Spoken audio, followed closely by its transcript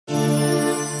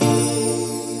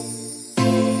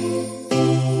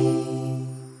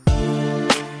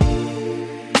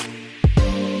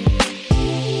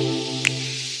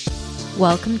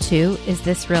Welcome to Is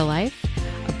This Real Life?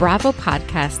 A Bravo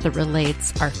podcast that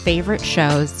relates our favorite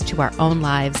shows to our own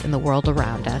lives and the world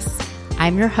around us.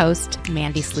 I'm your host,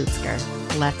 Mandy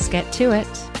Slutzker. Let's get to it.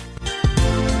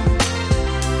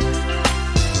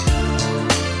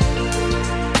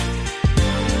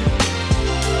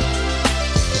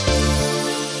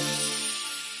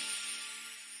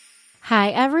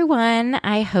 Hi, everyone.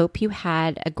 I hope you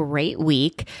had a great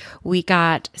week. We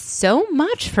got so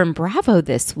much from Bravo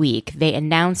this week. They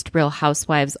announced Real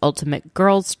Housewives Ultimate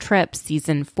Girls Trip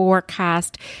Season 4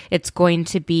 cast. It's going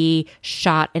to be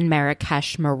shot in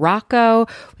Marrakesh, Morocco.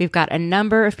 We've got a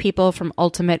number of people from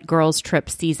Ultimate Girls Trip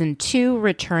Season 2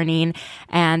 returning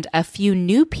and a few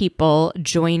new people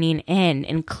joining in,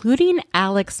 including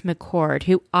Alex McCord,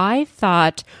 who I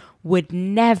thought would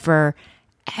never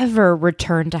ever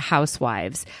return to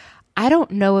Housewives. I don't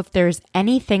know if there's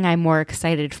anything I'm more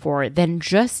excited for than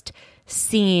just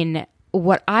seeing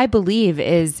what I believe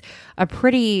is a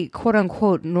pretty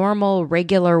quote-unquote normal,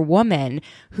 regular woman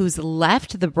who's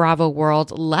left the Bravo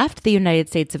world, left the United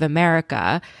States of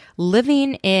America,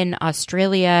 living in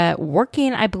Australia,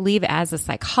 working, I believe, as a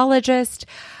psychologist.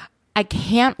 I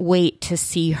can't wait to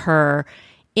see her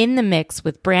in the mix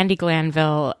with Brandi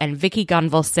Glanville and Vicki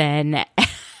Gunvalson.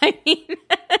 I mean,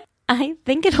 I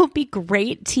think it'll be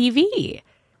great TV.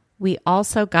 We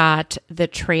also got the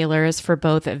trailers for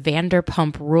both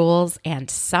Vanderpump Rules and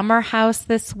Summer House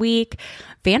this week.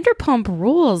 Vanderpump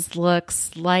Rules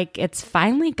looks like it's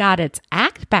finally got its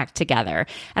act back together.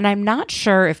 And I'm not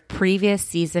sure if previous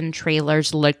season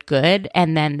trailers looked good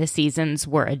and then the seasons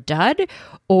were a dud,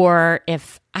 or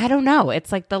if, I don't know,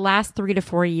 it's like the last 3 to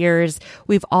 4 years,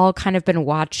 we've all kind of been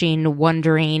watching,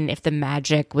 wondering if the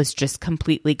magic was just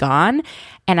completely gone.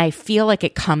 And I feel like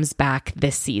it comes back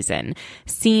this season.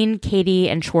 Seeing Katie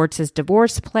and Schwartz's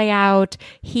divorce play out,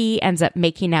 he ends up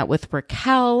making out with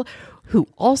Raquel, who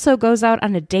also goes out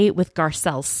on a date with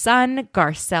Garcelle's son.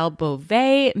 Garcelle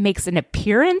Beauvais makes an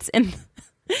appearance in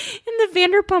the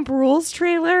Vanderpump Rules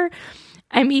trailer.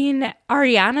 I mean,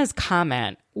 Ariana's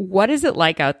comment, what is it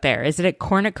like out there? Is it a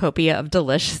cornucopia of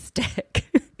delicious dick?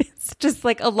 It's just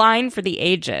like a line for the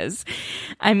ages.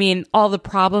 I mean, all the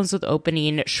problems with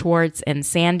opening Schwartz and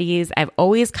Sandy's, I've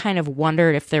always kind of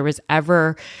wondered if there was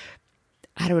ever,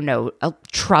 I don't know,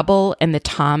 trouble in the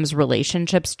Tom's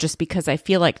relationships, just because I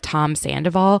feel like Tom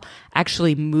Sandoval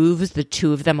actually moves the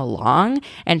two of them along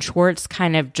and Schwartz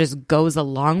kind of just goes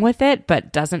along with it,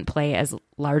 but doesn't play as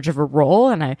large of a role.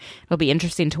 And it'll be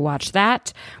interesting to watch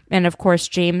that. And of course,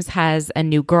 James has a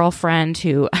new girlfriend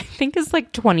who I think is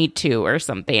like 22 or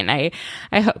something. I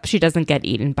hope she doesn't get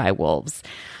eaten by wolves.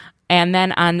 And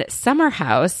then on Summer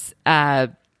House,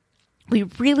 we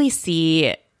really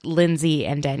see Lindsay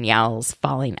and Danielle's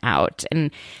falling out,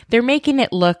 and they're making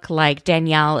it look like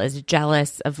Danielle is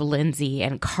jealous of Lindsay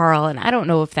and Carl, and I don't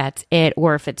know if that's it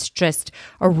or if it's just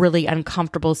a really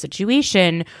uncomfortable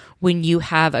situation when you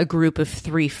have a group of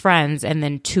 3 friends and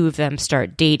then 2 of them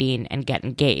start dating and get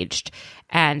engaged,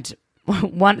 and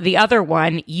the other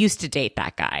one used to date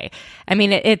that guy. I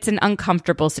mean, it's an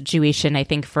uncomfortable situation, I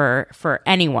think, for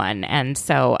anyone. And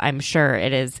so I'm sure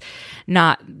it is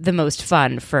not the most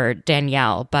fun for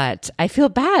Danielle, but I feel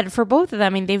bad for both of them. I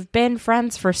mean, they've been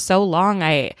friends for so long.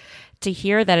 To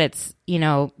hear that it's,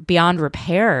 beyond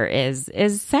repair is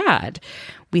sad.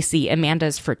 We see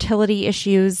Amanda's fertility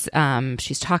issues.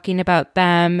 She's talking about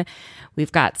them.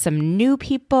 We've got some new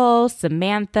people,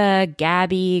 Samantha,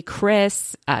 Gabby,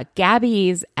 Chris.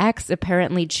 Gabby's ex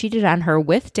apparently cheated on her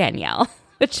with Danielle,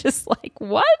 which is like,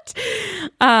 what?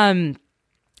 And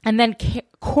then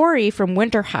Corey from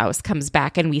Winter House comes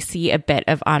back, and we see a bit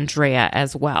of Andrea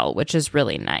as well, which is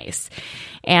really nice.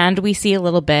 And we see a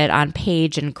little bit on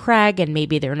Paige and Craig, and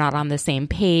maybe they're not on the same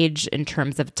page in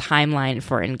terms of timeline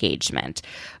for engagement.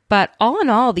 But all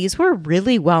in all, these were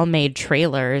really well-made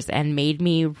trailers and made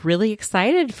me really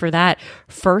excited for that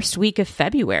first week of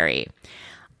February.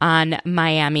 On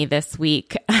Miami this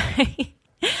week,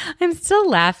 I'm still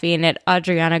laughing at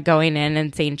Adriana going in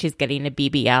and saying she's getting a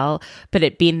BBL, but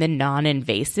it being the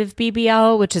non-invasive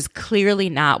BBL, which is clearly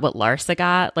not what Larsa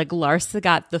got. Like, Larsa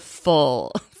got the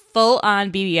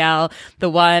full-on BBL, the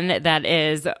one that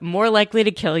is more likely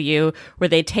to kill you, where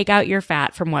they take out your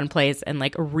fat from one place and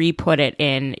like re-put it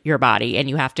in your body, and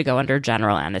you have to go under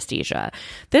general anesthesia.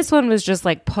 This one was just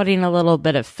like putting a little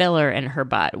bit of filler in her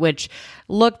butt, which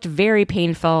looked very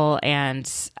painful, and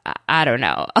I don't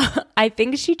know. I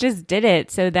think she just did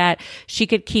it so that she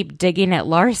could keep digging at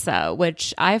Larsa,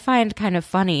 which I find kind of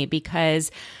funny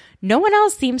because no one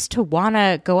else seems to want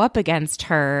to go up against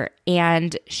her,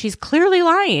 and she's clearly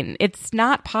lying. It's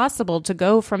not possible to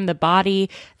go from the body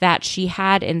that she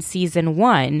had in season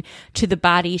 1 to the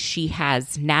body she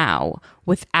has now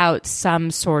without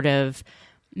some sort of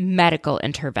medical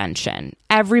intervention.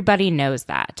 Everybody knows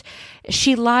that.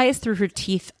 She lies through her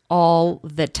teeth all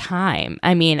the time.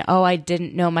 I mean, oh, I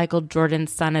didn't know Michael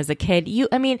Jordan's son as a kid.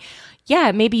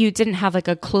 Yeah, maybe you didn't have like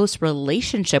a close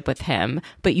relationship with him,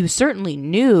 but you certainly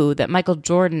knew that Michael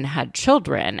Jordan had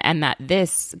children and that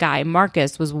this guy,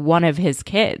 Marcus, was one of his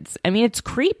kids. I mean, it's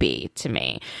creepy to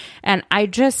me. And I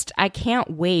can't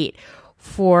wait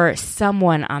for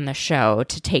someone on the show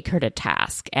to take her to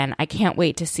task. And I can't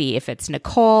wait to see if it's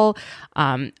Nicole,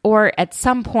 or at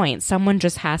some point, someone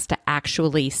just has to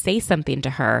actually say something to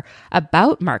her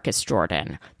about Marcus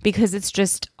Jordan, because it's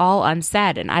just all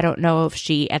unsaid. And I don't know if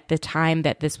she, at the time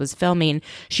that this was filming,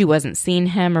 she wasn't seeing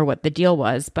him or what the deal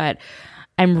was, but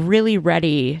I'm really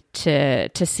ready to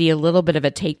see a little bit of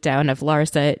a takedown of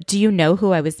Larsa. Do you know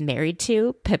who I was married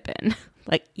to? Pippen.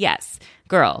 Like, yes,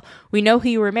 girl, we know who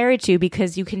you were married to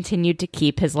because you continued to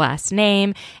keep his last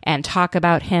name and talk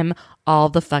about him all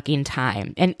the fucking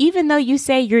time. And even though you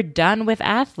say you're done with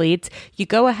athletes, you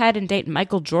go ahead and date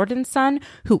Michael Jordan's son,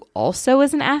 who also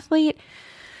is an athlete.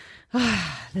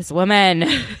 This woman.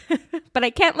 But I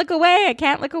can't look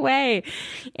away.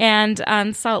 And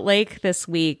on Salt Lake this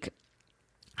week,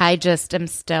 I just am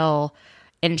still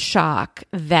in shock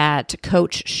that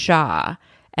Coach Shaw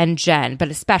and Jen, but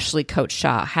especially Coach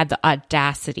Shaw, had the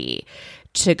audacity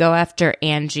to go after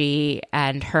Angie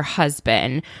and her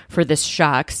husband for this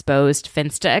Shaw Exposed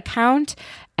Finsta account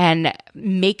and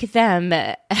make them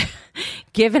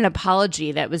give an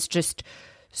apology that was just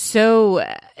so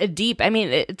deep. I mean,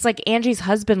 it's like Angie's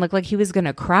husband looked like he was going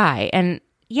to cry. And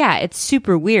yeah, it's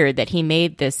super weird that he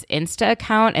made this Insta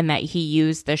account and that he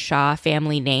used the Shaw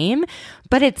family name,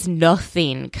 but it's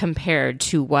nothing compared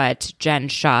to what Jen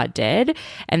Shaw did.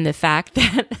 And the fact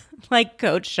that like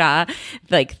Coach Shaw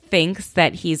thinks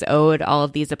that he's owed all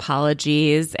of these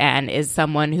apologies and is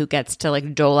someone who gets to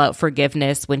dole out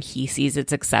forgiveness when he sees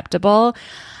it's acceptable.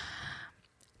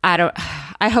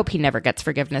 I hope he never gets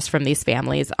forgiveness from these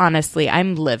families. Honestly,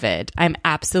 I'm livid. I'm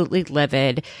absolutely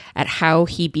livid at how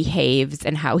he behaves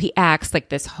and how he acts like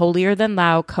this holier than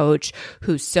thou coach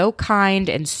who's so kind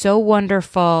and so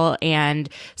wonderful and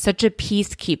such a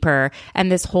peacekeeper.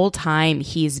 And this whole time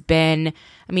he's been,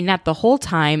 I mean, not the whole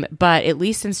time, but at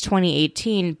least since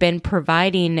 2018, been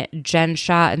providing Jen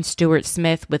Shaw and Stuart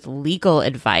Smith with legal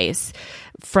advice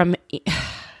from,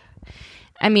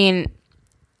 I mean,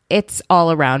 it's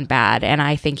all around bad, and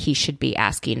I think he should be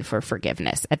asking for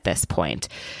forgiveness at this point.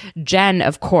 Jen,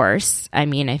 of course, I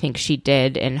mean, I think she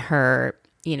did in her,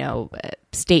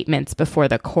 statements before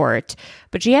the court,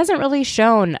 but she hasn't really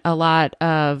shown a lot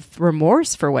of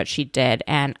remorse for what she did,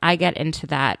 and I get into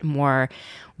that more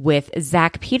with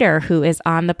Zach Peter, who is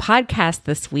on the podcast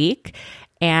this week.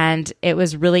 And it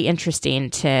was really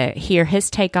interesting to hear his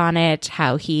take on it,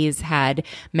 how he's had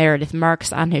Meredith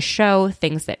Marks on his show,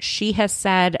 things that she has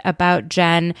said about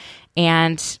Jen.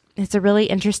 And it's a really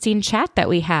interesting chat that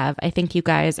we have. I think you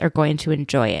guys are going to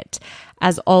enjoy it.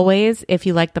 As always, if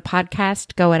you like the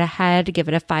podcast, go ahead, give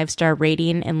it a 5-star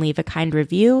rating and leave a kind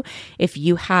review. If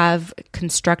you have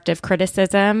constructive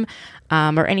criticism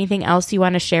or anything else you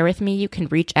want to share with me, you can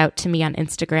reach out to me on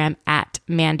Instagram at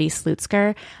Mandy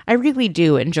Slutsker. I really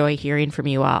do enjoy hearing from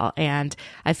you all, and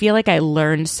I feel like I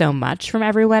learned so much from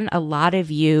everyone. A lot of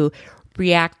you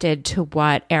reacted to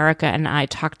what Erica and I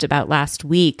talked about last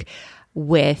week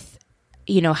with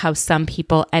how some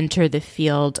people enter the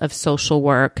field of social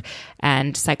work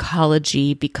and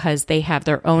psychology because they have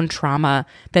their own trauma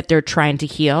that they're trying to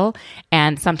heal.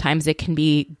 And sometimes it can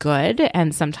be good,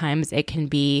 and sometimes it can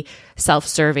be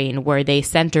self-serving, where they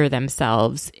center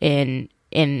themselves in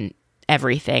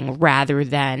everything rather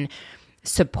than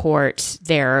support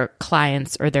their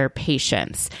clients or their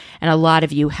patients. And a lot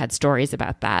of you had stories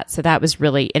about that. So that was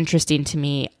really interesting to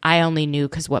me. I only knew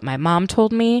because what my mom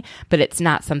told me, but it's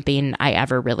not something I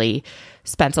ever really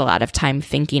spent a lot of time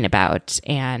thinking about.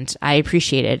 And I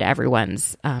appreciated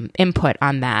everyone's input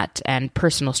on that and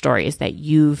personal stories that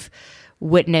you've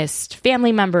witnessed,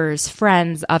 family members,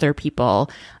 friends, other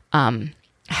people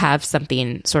have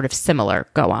something sort of similar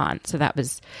go on. So that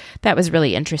was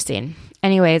really interesting.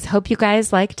 Anyways, hope you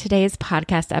guys like today's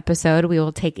podcast episode. We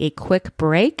will take a quick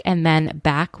break and then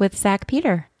back with Zach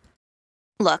Peter.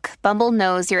 Look, Bumble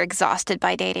knows you're exhausted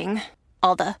by dating.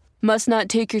 All the must not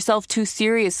take yourself too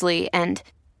seriously and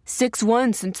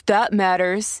 6'1" since that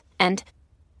matters. And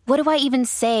what do I even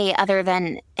say other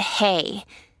than hey?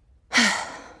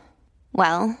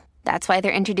 Well, That's why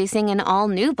they're introducing an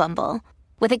all-new Bumble,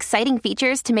 with exciting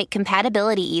features to make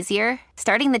compatibility easier,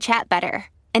 starting the chat better,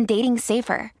 and dating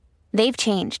safer. They've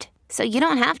changed, so you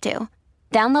don't have to.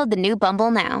 Download the new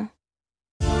Bumble now.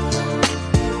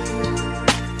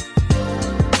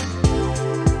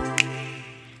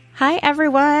 Hi,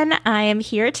 everyone. I am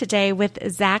here today with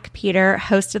Zack Peter,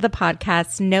 host of the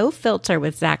podcast No Filter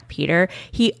with Zack Peter.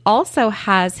 He also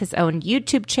has his own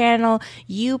YouTube channel.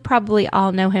 You probably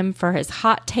all know him for his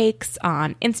hot takes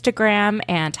on Instagram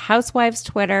and Housewives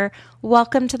Twitter.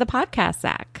 Welcome to the podcast,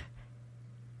 Zack.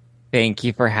 Thank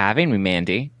you for having me,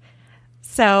 Mandy.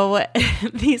 So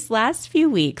these last few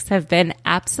weeks have been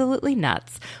absolutely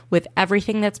nuts with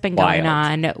everything that's been going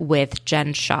on with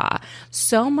Jen Shah.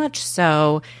 So much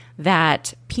so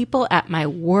that people at my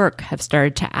work have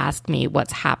started to ask me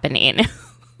what's happening,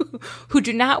 who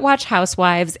do not watch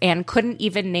Housewives and couldn't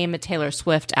even name a Taylor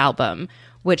Swift album,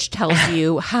 which tells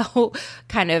you how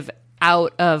kind of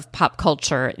out of pop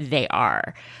culture they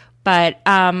are. But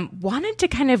wanted to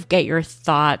kind of get your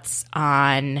thoughts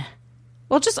on,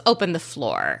 well, just open the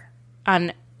floor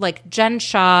on like Jen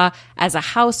Shah as a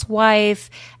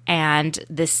housewife and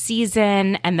this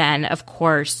season, and then, of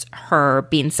course, her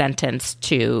being sentenced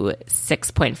to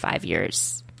 6.5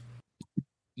 years.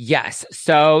 Yes.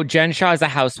 So Jen Shah is a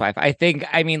housewife.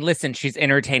 I mean, listen, she's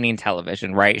entertaining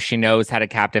television, right? She knows how to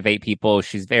captivate people.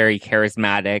 She's very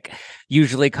charismatic.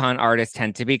 Usually con artists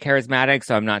tend to be charismatic,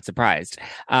 so I'm not surprised.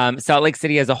 Salt Lake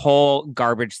City as a whole,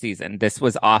 garbage season. This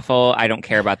was awful. I don't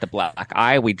care about the black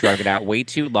eye. We drug it out way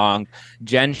too long.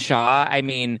 Jen Shah, I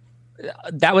mean,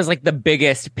 that was like the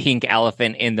biggest pink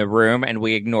elephant in the room, and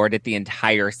we ignored it the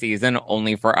entire season,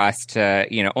 only for us to,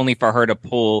 only for her to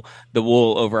pull the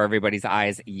wool over everybody's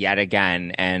eyes yet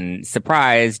again. And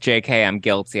surprise, JK, I'm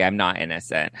guilty. I'm not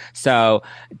innocent. So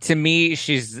to me,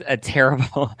 she's a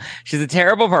terrible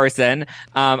person.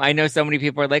 I know so many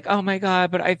people are like, oh my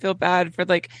God, but I feel bad for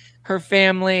like her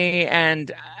family.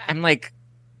 And I'm like,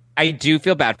 I do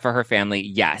feel bad for her family.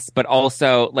 Yes. But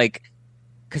also like,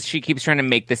 because she keeps trying to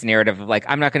make this narrative of like,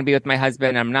 I'm not going to be with my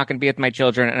husband, I'm not going to be with my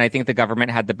children. And I think the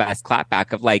government had the best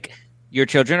clapback of like, your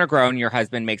children are grown, your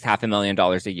husband makes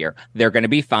 $500,000 a year. They're going to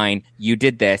be fine. You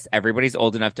did this. Everybody's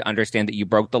old enough to understand that you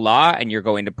broke the law and you're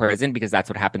going to prison, because that's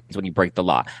what happens when you break the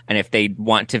law. And if they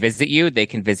want to visit you, they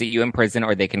can visit you in prison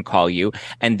or they can call you.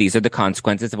 And these are the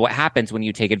consequences of what happens when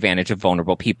you take advantage of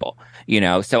vulnerable people,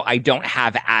 So I don't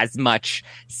have as much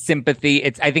sympathy.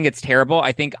 I think it's terrible.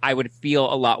 I think I would feel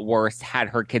a lot worse had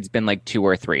her kids been like 2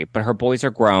 or 3, but her boys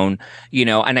are grown,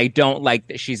 and I don't like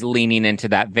that she's leaning into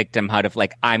that victimhood of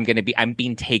like, I'm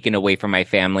being taken away from my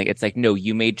family. It's like, no,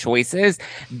 you made choices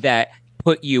that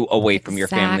put you away from your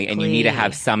family, and you need to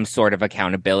have some sort of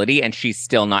accountability. And she's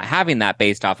still not having that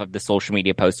based off of the social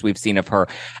media posts we've seen of her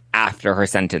after her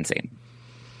sentencing.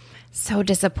 So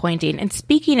disappointing. And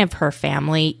speaking of her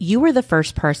family, you were the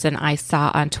first person I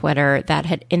saw on Twitter that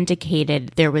had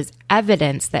indicated there was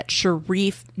evidence that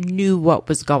Sharrieff knew what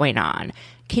was going on.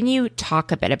 Can you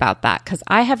talk a bit about that? Because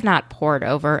I have not pored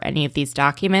over any of these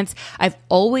documents. I've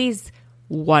always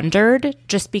wondered,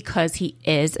 just because he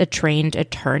is a trained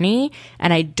attorney,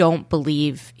 and I don't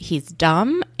believe he's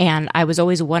dumb. And I was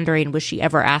always wondering, was she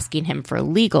ever asking him for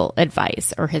legal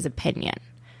advice or his opinion?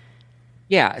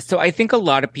 Yeah, so I think a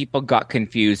lot of people got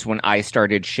confused when I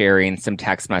started sharing some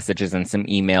text messages and some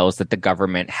emails that the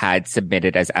government had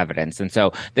submitted as evidence. And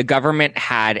so the government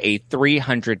had a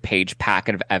 300-page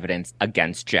packet of evidence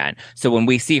against Jen. So when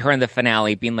we see her in the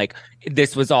finale being like,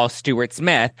 this was all Stuart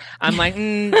Smith, I'm like,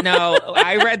 no,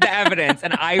 I read the evidence,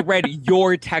 and I read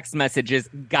your text messages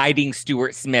guiding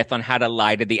Stuart Smith on how to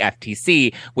lie to the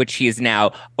FTC, which he is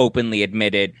now openly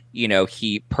admitted,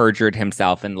 he perjured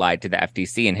himself and lied to the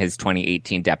FTC in his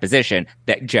 2018 deposition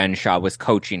that Jen Shah was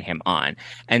coaching him on.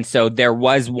 And so there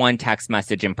was one text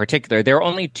message in particular. There are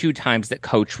only 2 times that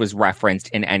coach was referenced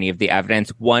in any of the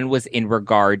evidence. One was in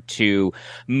regard to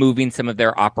moving some of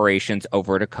their operations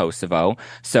over to Kosovo.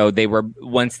 So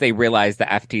once they realized the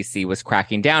FTC was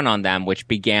cracking down on them, which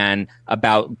began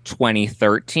about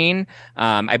 2013,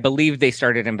 I believe they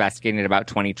started investigating it about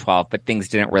 2012, but things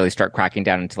didn't really start cracking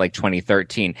down until like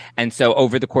 2013. And so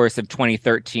over the course of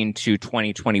 2013 to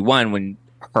 2021, when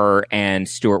her and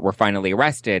Stuart were finally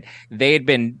arrested, they had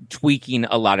been tweaking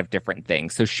a lot of different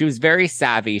things. So she was very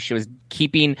savvy. She was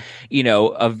keeping,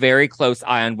 a very close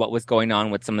eye on what was going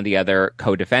on with some of the other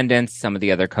co-defendants, some of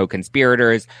the other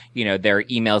co-conspirators, their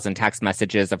emails and text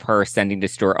messages of her sending to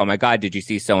Stuart, oh my God, did you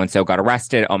see so-and-so got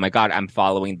arrested? Oh my God, I'm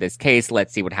following this case.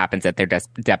 Let's see what happens at their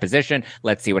deposition.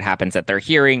 Let's see what happens at their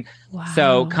hearing.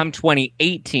 So come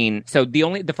 2018, so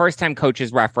the first time Coach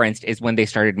is referenced is when they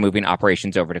started moving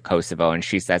operations over to Kosovo. And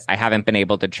she says, I haven't been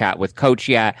able to chat with Coach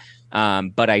yet,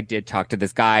 but I did talk to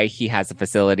this guy. He has a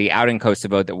facility out in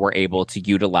Kosovo that we're able to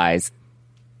utilize.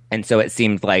 And so it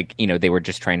seemed like, they were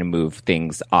just trying to move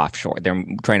things offshore. They're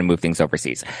trying to move things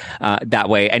overseas that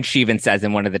way. And she even says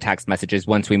in one of the text messages,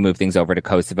 once we move things over to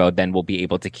Kosovo, then we'll be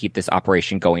able to keep this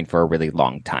operation going for a really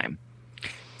long time.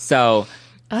 So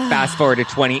fast forward to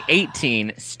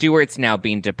 2018, Stewart's now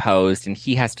being deposed, and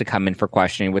he has to come in for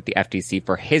questioning with the FTC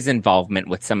for his involvement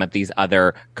with some of these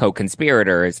other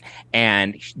co-conspirators.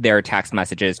 And there are text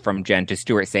messages from Jen to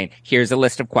Stewart saying, here's a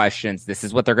list of questions. This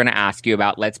is what they're going to ask you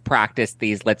about. Let's practice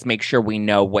these. Let's make sure we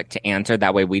know what to answer.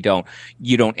 That way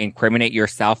you don't incriminate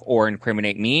yourself or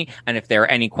incriminate me. And if there are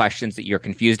any questions that you're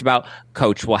confused about,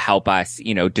 Coach will help us,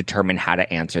 determine how to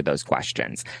answer those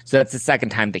questions. So that's the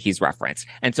second time that he's referenced.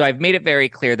 And so I've made it very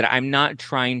clear that I'm not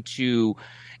trying to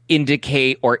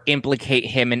indicate or implicate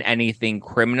him in anything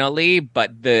criminally,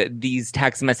 but these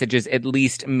text messages at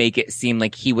least make it seem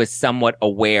like he was somewhat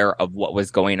aware of what was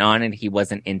going on and he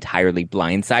wasn't entirely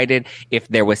blindsided if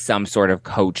there was some sort of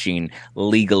coaching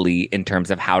legally in terms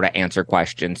of how to answer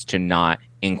questions to not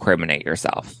incriminate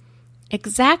yourself.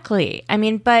 Exactly. I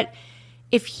mean, but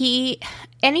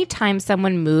anytime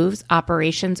someone moves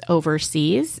operations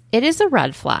overseas, it is a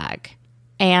red flag.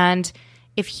 And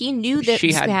if he knew that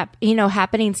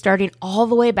happening starting all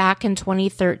the way back in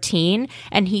 2013,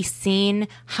 and he's seen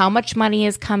how much money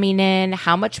is coming in,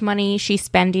 how much money she's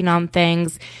spending on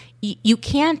things, you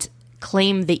can't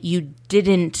claim that you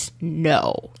didn't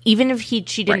know. Even if she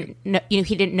didn't know, he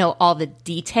didn't know all the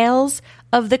details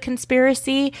of the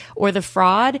conspiracy or the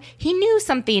fraud, he knew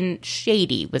something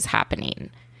shady was happening.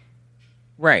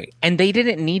 Right. And they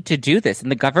didn't need to do this.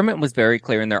 And the government was very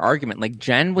clear in their argument. Like,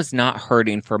 Jen was not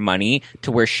hurting for money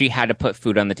to where she had to put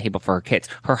food on the table for her kids.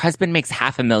 Her husband makes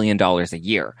 $500,000 a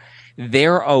year.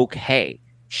 They're okay.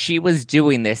 She was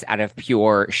doing this out of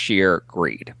pure, sheer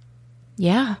greed.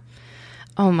 Yeah.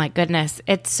 Oh, my goodness.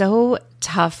 It's so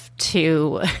tough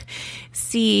to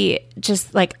see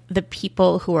just like the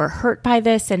people who are hurt by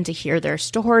this and to hear their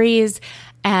stories.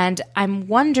 And I'm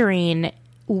wondering,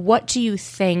 what do you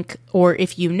think, or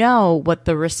if you know, what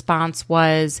the response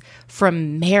was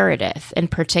from Meredith in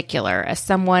particular, as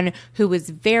someone who was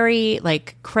very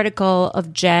critical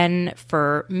of Jen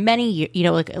for many,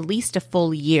 at least a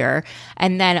full year,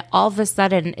 and then all of a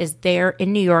sudden is there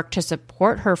in New York to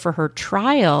support her for her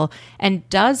trial, and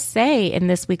does say in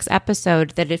this week's episode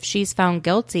that if she's found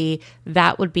guilty,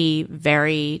 that would be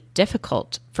very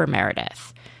difficult for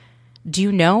Meredith. Do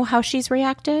you know how she's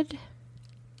reacted?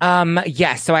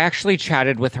 Yes. So I actually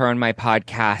chatted with her on my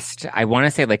podcast. I want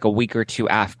to say a week or two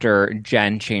after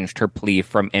Jen changed her plea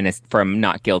from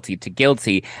not guilty to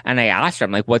guilty. And I asked her,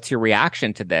 I'm like, what's your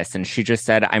reaction to this? And she just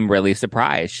said, I'm really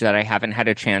surprised. She said, I haven't had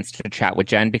a chance to chat with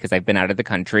Jen because I've been out of the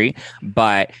country,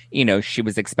 but she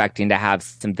was expecting to have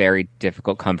some very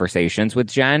difficult conversations with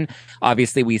Jen.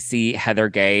 Obviously we see Heather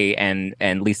Gay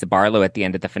and Lisa Barlow at the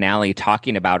end of the finale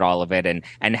talking about all of it.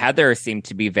 And Heather seemed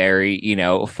to be very,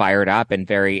 fired up and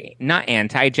very, not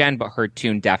anti-Jen, but her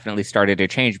tune definitely started to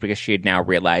change because she had now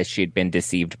realized she had been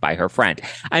deceived by her friend.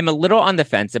 I'm a little on the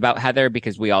fence about Heather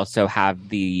because we also have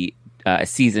the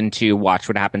season 2 Watch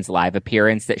What Happens Live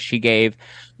appearance that she gave,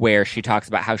 where she talks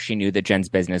about how she knew that Jen's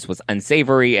business was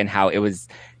unsavory and how it was,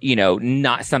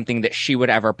 not something that she would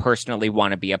ever personally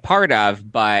want to be a part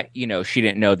of, but, she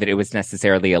didn't know that it was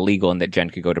necessarily illegal and that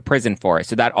Jen could go to prison for it.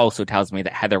 So that also tells me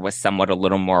that Heather was somewhat a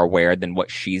little more aware than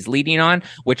what she's leading on,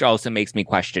 which also makes me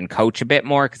question Coach a bit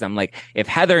more, because I'm like, if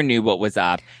Heather knew what was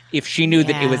up, if she knew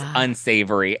that it was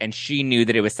unsavory and she knew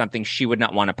that it was something she would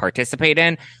not want to participate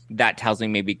in, that tells me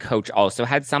maybe Coach also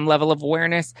had some level of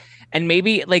awareness. And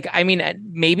maybe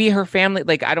maybe her family,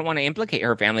 I don't want to implicate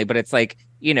her family, but it's I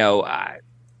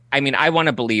want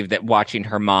to believe that watching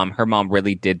her mom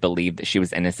really did believe that she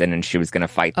was innocent and she was going to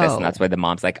fight this. And that's why the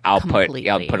mom's like, I'll put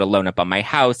a loan up on my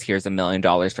house. Here's $1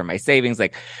 million for my savings.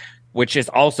 Which is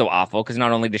also awful because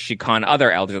not only does she con other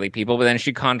elderly people, but then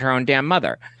she conned her own damn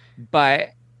mother.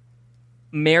 But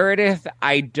Meredith,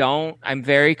 I'm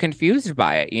very confused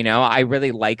by it. I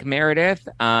really like Meredith.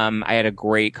 I had a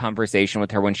great conversation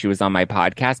with her when she was on my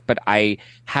podcast, but I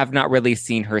have not really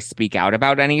seen her speak out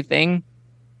about anything.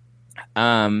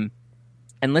 And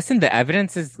listen, the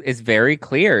evidence is very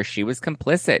clear. She was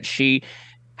complicit. She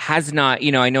has not,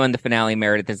 I know in the finale,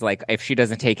 Meredith is like, if she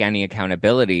doesn't take any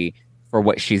accountability for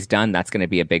what she's done, that's going to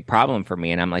be a big problem for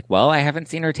me. And I'm like, well, I haven't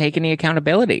seen her take any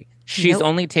accountability. She's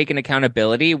only taken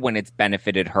accountability when it's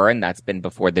benefited her, and that's been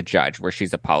before the judge, where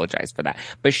she's apologized for that.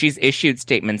 But she's issued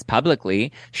statements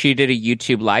publicly. She did a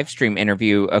YouTube live stream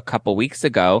interview a couple weeks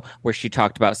ago where she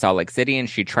talked about Salt Lake City and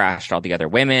she trashed all the other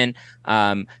women.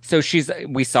 So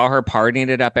we saw her partying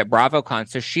it up at BravoCon.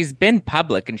 So she's been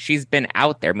public and she's been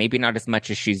out there, maybe not as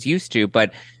much as she's used to,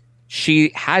 but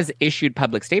she has issued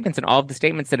public statements, and all of the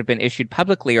statements that have been issued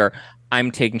publicly are,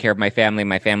 I'm taking care of my family.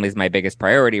 My family is my biggest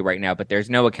priority right now, but there's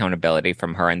no accountability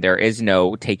from her, and there is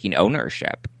no taking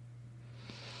ownership.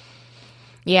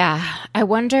 Yeah. I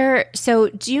wonder, so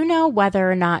do you know whether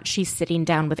or not she's sitting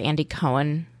down with Andy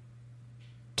Cohen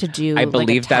to do I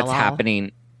believe that's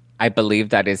happening. I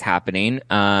believe that is happening.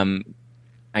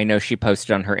 I know she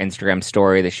posted on her Instagram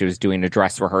story that she was doing a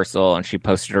dress rehearsal, and she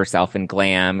posted herself in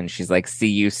glam, and she's like, see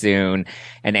you soon.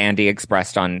 And Andy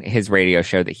expressed on his radio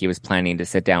show that he was planning to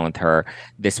sit down with her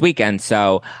this weekend.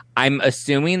 So I'm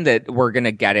assuming that we're going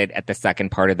to get it at the second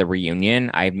part of the reunion.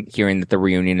 I'm hearing that the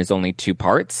reunion is only 2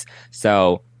 parts.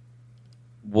 So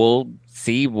we'll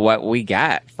see what we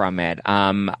get from it.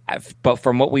 But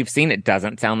from what we've seen, it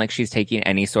doesn't sound like she's taking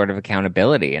any sort of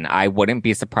accountability. And I wouldn't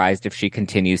be surprised if she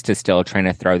continues to still trying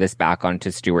to throw this back onto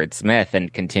Stuart Smith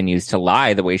and continues to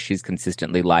lie the way she's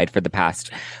consistently lied for the past,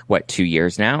 2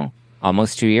 years now?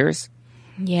 Almost 2 years?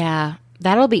 Yeah,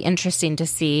 that'll be interesting to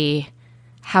see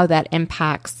how that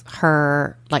impacts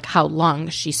her, like how long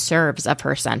she serves of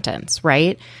her sentence,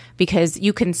 right? Because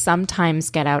you can sometimes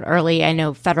get out early. I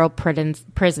know federal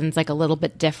prison's like a little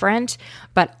bit different,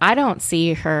 but I don't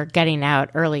see her getting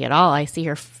out early at all. I see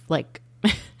her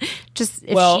just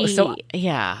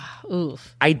yeah.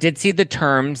 Oof. I did see the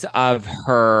terms of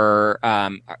her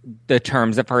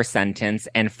sentence,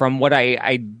 and from what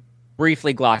I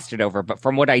briefly glossed it over, but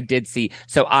from what I did see,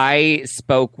 so I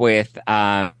spoke with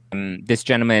this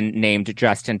gentleman named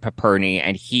Justin Paperny,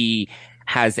 and he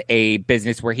has a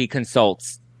business where he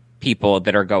consults people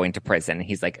that are going to prison.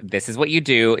 He's like, this is what you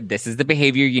do. This is the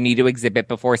behavior you need to exhibit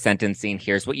before sentencing.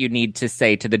 Here's what you need to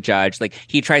say to the judge. Like,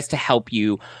 he tries to help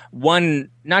you, one,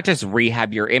 not just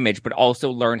rehab your image, but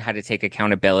also learn how to take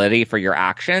accountability for your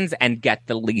actions and get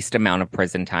the least amount of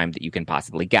prison time that you can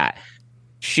possibly get.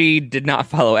 She did not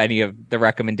follow any of the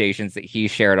recommendations that he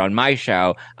shared on my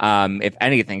show. If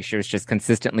anything, she was just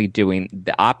consistently doing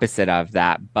the opposite of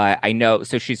that. But I know,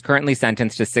 so she's currently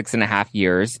sentenced to 6.5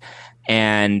 years.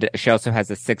 And she also has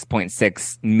a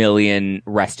 $6.6 million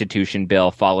restitution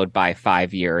bill, followed by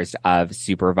 5 years of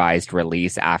supervised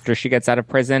release after she gets out of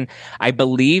prison. I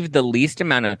believe the least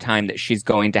amount of time that she's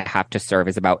going to have to serve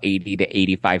is about 80 to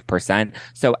 85%.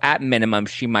 So at minimum,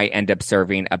 she might end up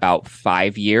serving about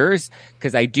 5 years.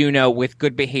 Because I do know with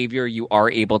good behavior, you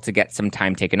are able to get some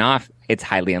time taken off. It's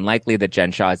highly unlikely that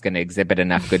Jen Shah is going to exhibit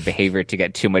enough good behavior to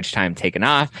get too much time taken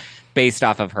off, based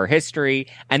off of her history.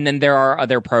 And then there are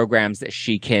other programs that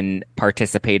she can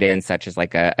participate in, such as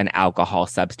like an alcohol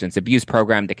substance abuse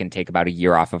program that can take about a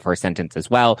year off of her sentence as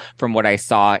well. From what I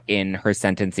saw in her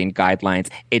sentencing guidelines,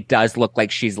 it does look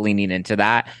like she's leaning into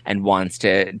that and wants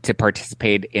to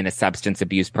participate in a substance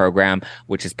abuse program,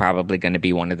 which is probably going to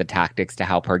be one of the tactics to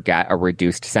help her get a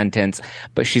reduced sentence.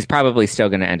 But she's probably still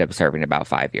going to end up serving about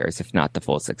 5 years, if not the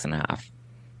full 6.5.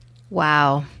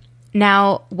 Wow.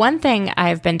 Now, one thing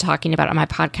I've been talking about on my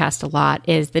podcast a lot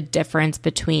is the difference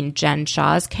between Jen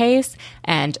Shah's case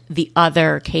and the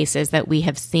other cases that we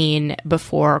have seen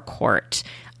before court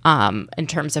in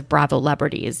terms of Bravo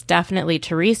celebrities. Definitely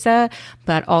Teresa,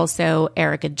 but also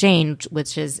Erika Jayne,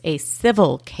 which is a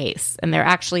civil case, and there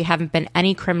actually haven't been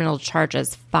any criminal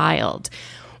charges filed.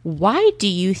 Why do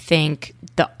you think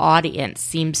the audience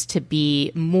seems to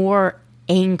be more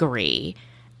angry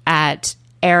at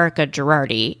Erika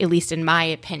Girardi, at least in my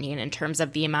opinion, in terms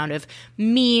of the amount of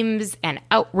memes and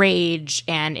outrage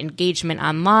and engagement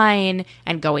online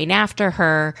and going after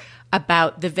her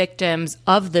about the victims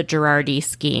of the Girardi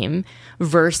scheme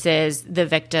versus the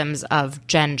victims of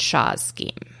Jen Shah's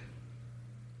scheme?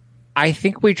 I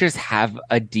think we just have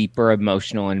a deeper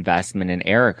emotional investment in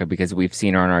Erika because we've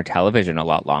seen her on our television a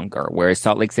lot longer, whereas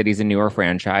Salt Lake City is a newer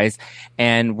franchise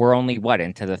and we're only,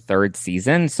 into the 3rd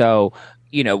season? So,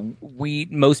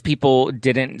 most people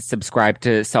didn't subscribe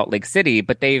to Salt Lake City,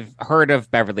 but they've heard of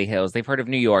Beverly Hills, they've heard of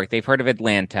New York, they've heard of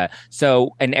Atlanta.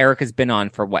 So, and Erika's been on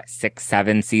for 6,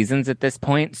 7 seasons at this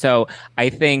point. So I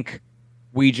think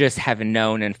we just have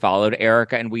known and followed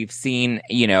Erika, and we've seen,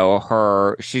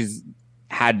 she's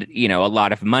had, a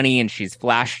lot of money and she's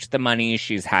flashed the money.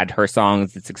 She's had her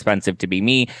songs, It's Expensive to Be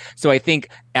Me. So I think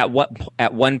at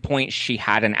one point she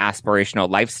had an aspirational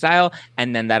lifestyle,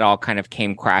 and then that all kind of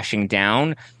came crashing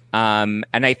down. And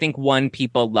I think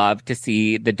people love to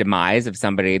see the demise of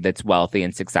somebody that's wealthy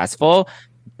and successful.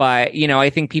 But, I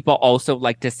think people also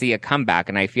like to see a comeback.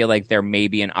 And I feel like there may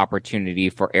be an opportunity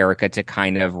for Erica to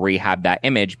kind of rehab that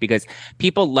image, because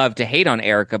people love to hate on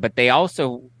Erica, but they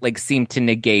also like seem to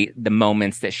negate the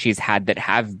moments that she's had that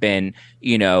have been,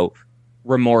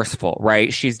 remorseful,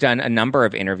 right? She's done a number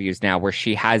of interviews now where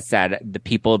she has said the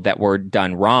people that were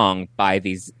done wrong by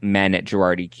these men at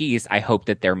Girardi Keys, I hope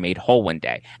that they're made whole one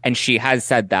day. And she has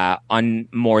said that on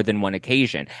more than one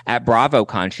occasion. At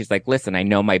BravoCon, she's like, listen, I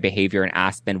know my behavior in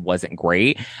Aspen wasn't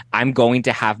great. I'm going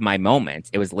to have my moments.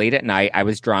 It was late at night. I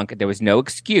was drunk. There was no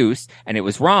excuse and it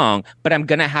was wrong, but I'm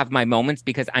going to have my moments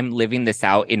because I'm living this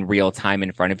out in real time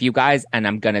in front of you guys, and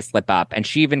I'm going to slip up. And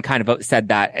she even kind of said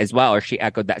that as well, or she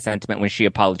echoed that sentiment when she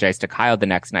apologized to Kyle the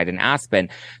next night in Aspen.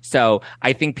 So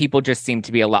I think people just seem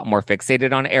to be a lot more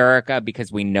fixated on Erica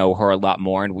because we know her a lot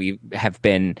more, and we have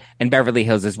been, and Beverly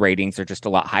Hills' ratings are just a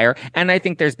lot higher. And I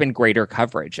think there's been greater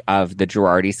coverage of the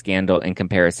Girardi scandal in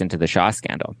comparison to the Shaw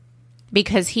scandal.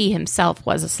 Because he himself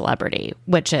was a celebrity,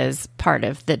 which is part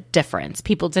of the difference.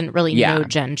 People didn't really know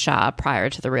Jen Shah prior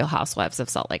to the Real Housewives of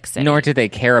Salt Lake City. Nor did they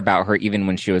care about her even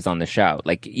when she was on the show.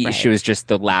 Like, right. She was just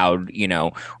the loud,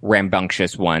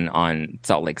 rambunctious one on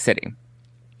Salt Lake City.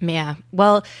 Yeah.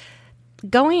 Well,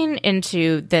 going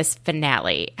into this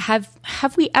finale, have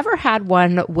we ever had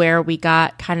one where we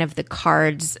got kind of the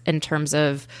cards in terms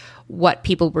of what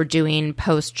people were doing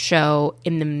post-show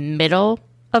in the middle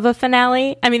of a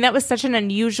finale? I mean, that was such an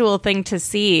unusual thing to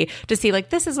see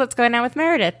like, this is what's going on with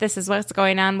Meredith. This is what's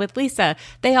going on with Lisa.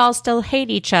 They all still hate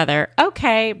each other.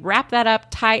 Okay, wrap that up,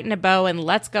 tie it in a bow, and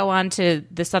let's go on to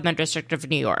the Southern District of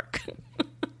New York.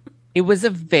 It was a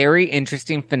very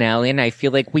interesting finale, and I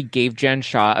feel like we gave Jen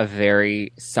Shah a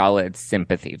very solid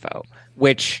sympathy vote,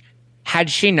 which, had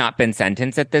she not been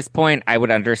sentenced at this point, I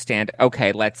would understand,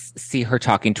 okay, let's see her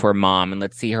talking to her mom, and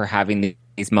let's see her having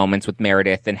these moments with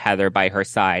Meredith and Heather by her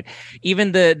side.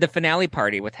 Even the finale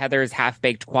party with Heather's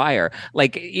half-baked choir,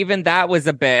 like, even that was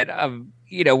a bit of,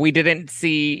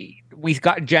 we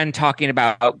got Jen talking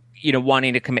about,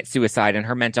 wanting to commit suicide and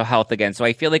her mental health again. So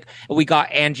I feel like we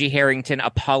got Angie Harrington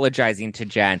apologizing to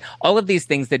Jen. All of these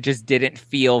things that just didn't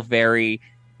feel very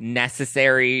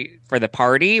necessary for the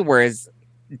party. Whereas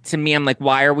to me, I'm like,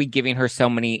 why are we giving her so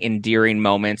many endearing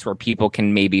moments where people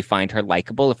can maybe find her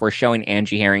likable? If we're showing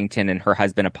Angie Harrington and her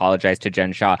husband apologize to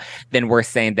Jen Shah, then we're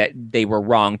saying that they were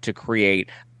wrong to create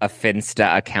a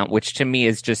Finsta account, which to me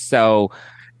is just so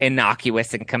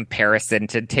innocuous in comparison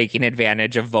to taking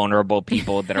advantage of vulnerable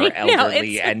people that are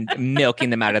elderly and milking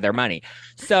them out of their money.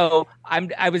 So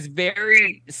I was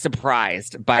very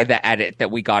surprised by the edit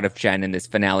that we got of Jen in this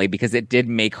finale, because it did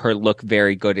make her look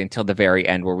very good until the very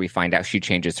end, where we find out she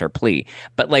changes her plea.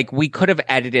 But like, we could have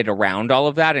edited around all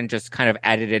of that and just kind of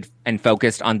edited and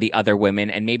focused on the other women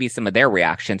and maybe some of their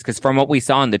reactions. Because from what we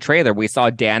saw in the trailer, we saw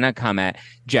Dana come at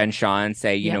Jen Shah and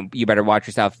say, you better watch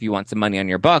yourself if you want some money on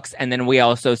your books. And then we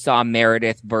also saw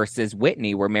Meredith versus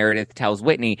Whitney, where Meredith tells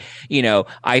Whitney,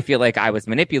 I feel like I was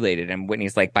manipulated. And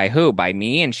Whitney's like, by who? By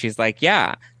me? And she's like,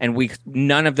 yeah. And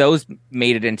none of those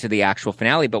made it into the actual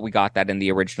finale, but we got that in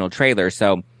the original trailer.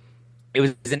 So it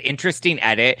was an interesting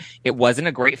edit. It wasn't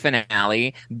a great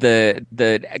finale. The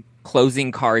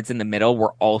closing cards in the middle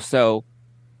were also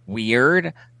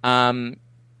weird. And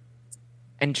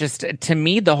just, to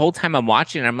me, the whole time I'm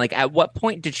watching, I'm like, at what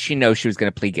point did she know she was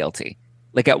going to plead guilty?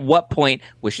 Like, at what point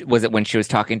was it when she was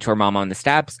talking to her mom on the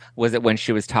steps? Was it when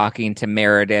she was talking to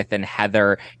Meredith and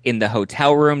Heather in the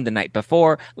hotel room the night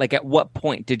before? Like, at what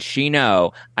point did she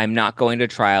know, I'm not going to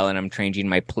trial and I'm changing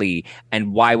my plea?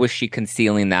 And why was she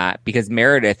concealing that? Because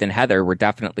Meredith and Heather were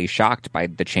definitely shocked by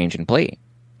the change in plea.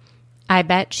 I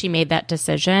bet she made that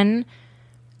decision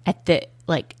at the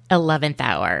 11th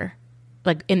hour,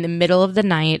 like in the middle of the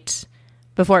night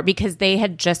before, because they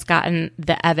had just gotten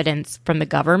the evidence from the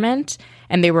government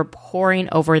and they were poring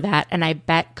over that. And I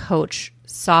bet Coach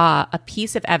saw a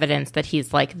piece of evidence that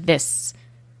he's like, this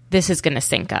is going to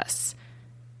sink us.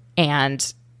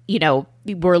 And,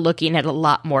 we're looking at a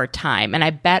lot more time. And I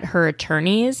bet her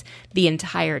attorneys the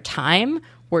entire time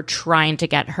were trying to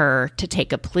get her to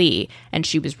take a plea, and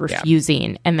she was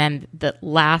refusing. Yeah. And then the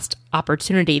last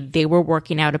opportunity, they were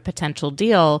working out a potential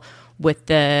deal with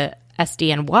the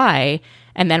SDNY.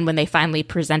 And then when they finally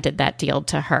presented that deal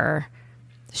to her,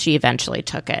 she eventually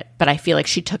took it. But I feel like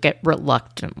she took it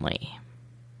reluctantly.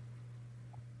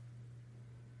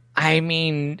 I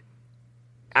mean,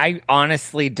 I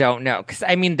honestly don't know. Because,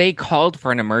 they called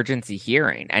for an emergency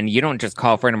hearing. And you don't just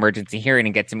call for an emergency hearing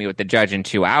and get to meet with the judge in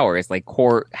 2 hours. Like,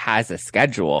 court has a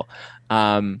schedule.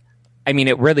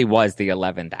 It really was the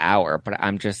 11th hour. But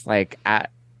I'm just like, at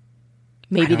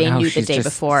maybe they know. knew the She's day just-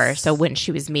 before. So when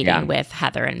she was meeting Yeah. with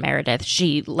Heather and Meredith,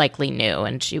 she likely knew,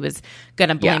 and she was going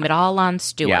to blame Yeah. it all on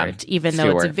Stuart, Yeah. even though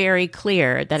Stuart. it's very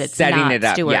clear that it's Setting not it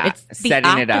up, Stuart. yeah. It's the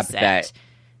Setting it up opposite. that-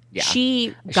 Yeah.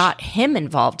 She got him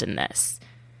involved in this.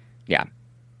 Yeah.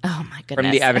 Oh my goodness.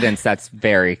 From the evidence, that's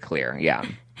very clear. Yeah.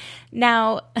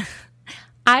 Now,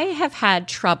 I have had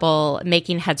trouble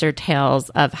making heads or tails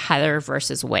of Heather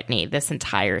versus Whitney this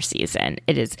entire season.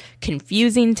 It is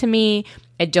confusing to me.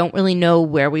 I don't really know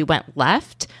where we went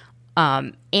left.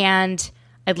 And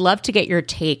I'd love to get your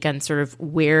take on sort of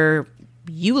where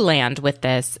you land with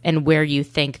this and where you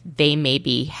think they may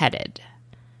be headed.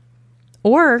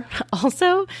 Or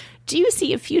also, do you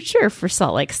see a future for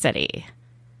Salt Lake City?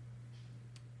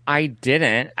 I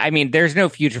didn't. I mean, there's no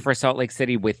future for Salt Lake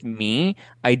City with me.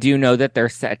 I do know that they're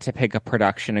set to pick up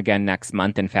production again next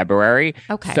month in February.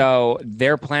 Okay. So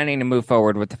they're planning to move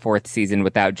forward with the fourth season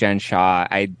without Jen Shaw.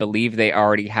 I believe they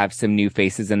already have some new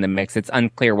faces in the mix. It's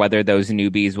unclear whether those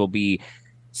newbies will be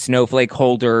snowflake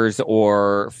holders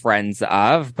or friends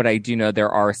of, but I do know there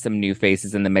are some new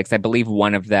faces in the mix. I believe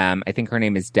one of them, I think her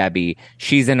name is Debbie.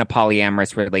 She's in a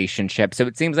polyamorous relationship. So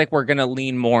it seems like we're going to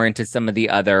lean more into some of the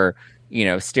other,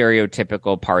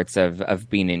 stereotypical parts of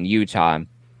being in Utah,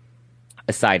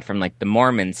 aside from like the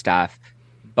Mormon stuff.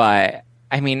 But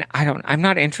I mean, I'm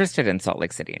not interested in Salt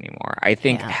Lake City anymore. I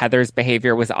think Heather's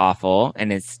behavior was awful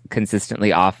and is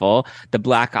consistently awful. The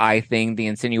black eye thing, the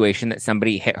insinuation that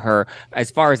somebody hit her,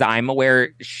 as far as I'm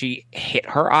aware, she hit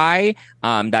her eye.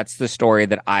 That's the story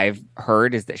that I've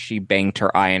heard, is that she banged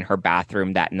her eye in her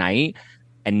bathroom that night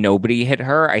and nobody hit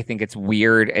her. I think it's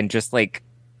weird and just like,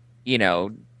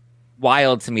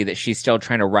 wild to me that she's still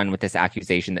trying to run with this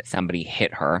accusation that somebody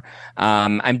hit her.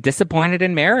 I'm disappointed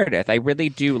in Meredith. I really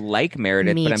do like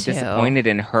Meredith, Me but I'm too. disappointed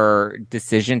in her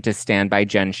decision to stand by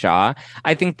Jen Shaw.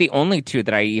 I think the only two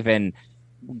that I even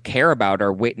care about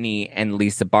are Whitney and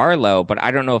Lisa Barlow, but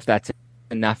I don't know if that's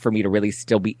enough for me to really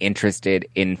still be interested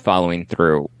in following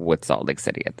through with Salt Lake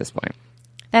City at this point.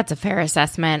 That's a fair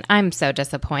assessment. I'm so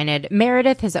disappointed.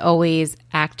 Meredith has always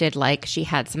acted like she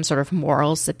had some sort of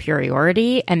moral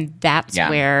superiority, and that's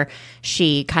where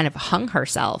she kind of hung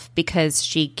herself, because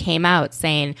she came out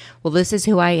saying, well, this is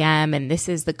who I am and this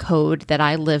is the code that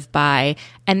I live by.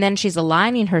 And then she's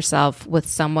aligning herself with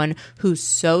someone who's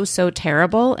so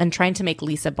terrible and trying to make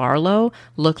Lisa Barlow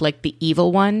look like the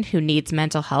evil one who needs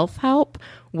mental health help,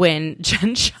 when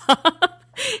Jen Shaw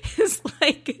is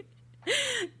like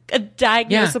a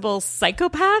diagnosable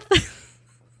psychopath.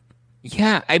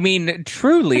 Yeah, I mean,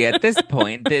 truly, at this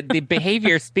point, the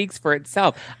behavior speaks for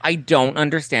itself. I don't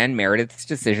understand Meredith's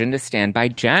decision to stand by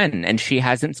Jen, and she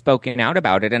hasn't spoken out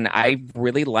about it. And I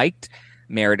really liked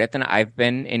Meredith, and I've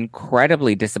been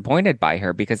incredibly disappointed by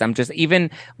her, because I'm just,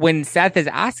 even when Seth is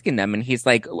asking them and he's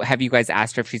like, have you guys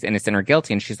asked her if she's innocent or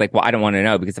guilty? And she's like, well, I don't want to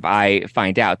know, because if I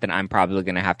find out, then I'm probably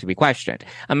going to have to be questioned.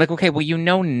 I'm like, okay, well,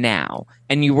 now.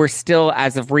 And you were still,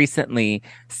 as of recently,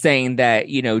 saying that,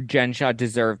 Jen Shaw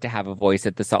deserved to have a voice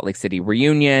at the Salt Lake City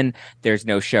reunion. There's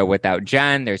no show without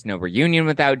Jen. There's no reunion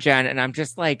without Jen. And I'm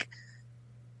just like,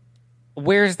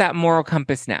 where's that moral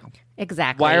compass now?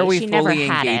 Exactly. Why are we She never fully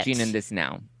had engaging it. in this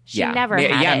now? She never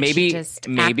had it. Maybe, She just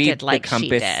maybe acted like the compass.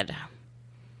 she did.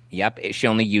 Yep, she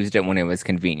only used it when it was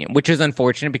convenient, which is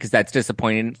unfortunate, because that's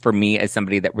disappointing for me as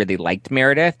somebody that really liked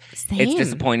Meredith. Same. It's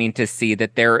disappointing to see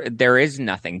that there is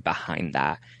nothing behind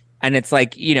that. And it's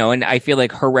like, and I feel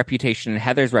like her reputation and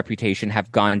Heather's reputation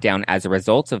have gone down as a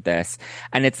result of this.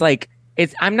 And it's like,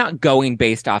 I'm not going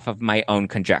based off of my own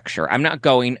conjecture. I'm not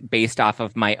going based off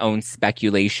of my own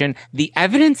speculation. The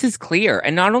evidence is clear.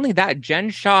 And not only that, Jen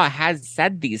Shaw has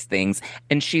said these things,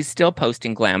 and she's still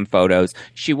posting glam photos.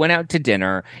 She went out to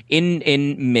dinner in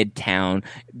Midtown,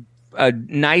 a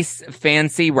nice,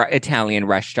 fancy Italian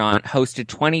restaurant, hosted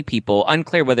 20 people.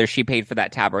 Unclear whether she paid for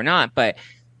that tab or not, but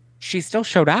she still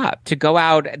showed up to go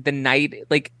out the night,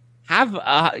 like, have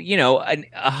a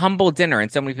humble dinner.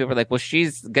 And so many people are like, well,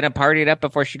 she's going to party it up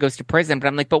before she goes to prison. But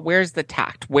I'm like, but where's the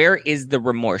tact? Where is the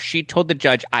remorse? She told the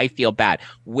judge, I feel bad.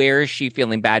 Where is she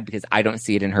feeling bad? Because I don't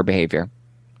see it in her behavior.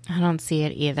 I don't see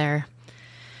it either.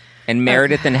 And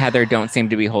Meredith and Heather don't seem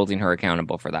to be holding her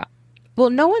accountable for that. Well,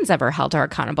 no one's ever held her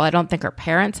accountable. I don't think her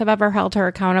parents have ever held her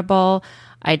accountable.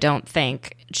 I don't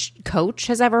think Coach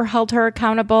has ever held her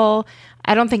accountable.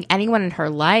 I don't think anyone in her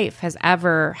life has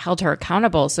ever held her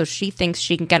accountable. So she thinks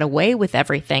she can get away with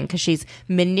everything because she's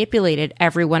manipulated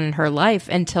everyone in her life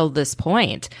until this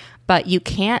point. But you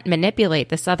can't manipulate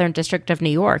the Southern District of New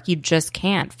York. You just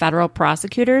can't. Federal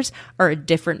prosecutors are a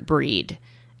different breed.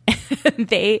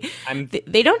 They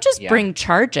don't just bring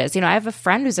charges. I have a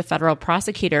friend who's a federal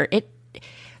prosecutor.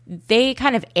 they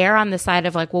kind of err on the side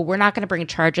of like, well, we're not going to bring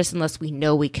charges unless we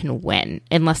know we can win,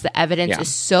 unless the evidence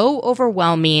is so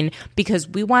overwhelming, because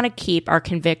we want to keep our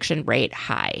conviction rate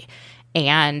high.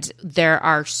 And there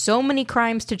are so many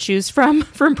crimes to choose from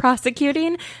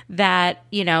prosecuting that,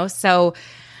 you know, so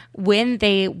when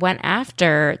they went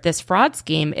after this fraud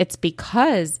scheme, it's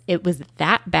because it was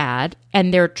that bad,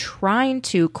 and they're trying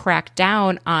to crack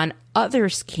down on other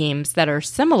schemes that are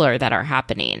similar that are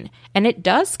happening. And it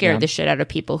does scare the shit out of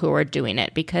people who are doing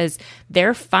it, because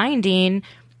they're finding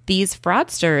these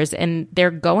fraudsters and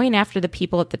they're going after the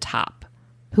people at the top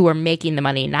who are making the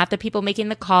money, not the people making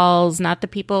the calls, not the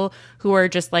people who are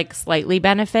just like slightly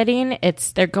benefiting.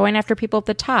 They're going after people at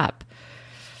the top.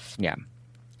 Yeah.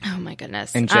 Oh my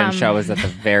goodness. And Jen Shah was at the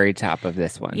very top of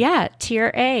this one. Yeah,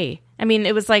 tier A. I mean,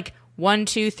 it was like 1,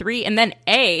 2, 3, and then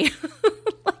A.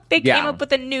 Like they came up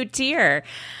with a new tier.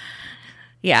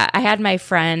 Yeah, I had my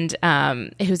friend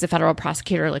who's a federal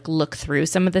prosecutor like look through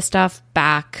some of the stuff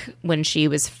back when she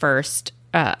was first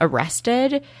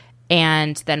arrested.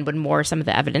 And then when some of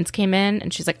the evidence came in,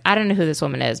 and she's like, I don't know who this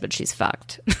woman is, but she's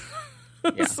fucked.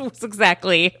 This was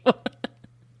exactly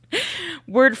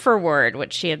word for word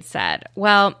what she had said.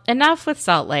 Well, enough with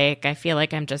Salt Lake. I feel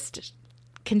like I'm just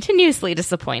continuously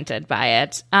disappointed by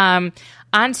it. On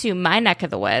to my neck of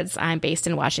the woods. I'm based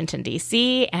in Washington,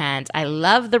 D.C., and I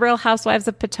love The Real Housewives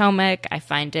of Potomac. I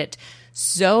find it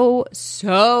so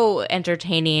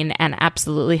entertaining and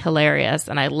absolutely hilarious,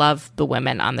 and I love the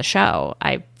women on the show.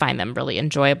 I find them really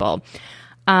enjoyable.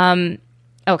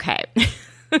 Okay.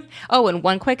 Oh, and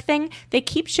one quick thing. They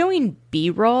keep showing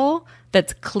B-roll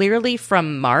that's clearly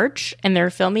from March, and they're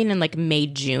filming in like May,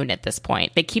 June at this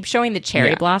point. They keep showing the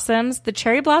cherry blossoms. The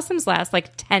cherry blossoms last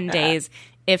like 10 days,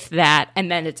 if that,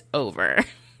 and then it's over.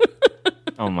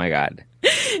 Oh my God.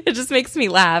 It just makes me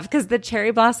laugh because the cherry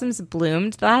blossoms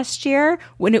bloomed last year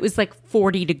when it was like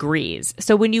 40 degrees.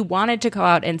 So when you wanted to go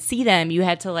out and see them, you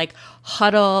had to like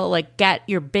huddle, like get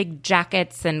your big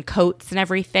jackets and coats and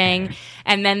everything.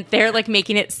 And then they're like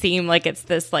making it seem like it's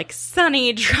this like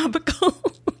sunny tropical.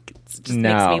 It just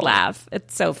makes me laugh.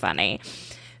 It's so funny.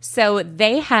 So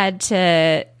they head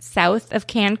to south of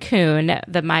Cancun,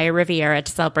 the Maya Riviera,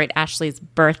 to celebrate Ashley's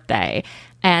birthday.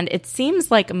 And it seems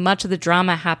like much of the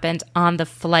drama happened on the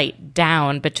flight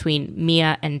down between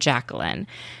Mia and Jacqueline.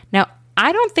 Now,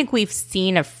 I don't think we've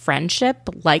seen a friendship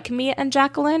like Mia and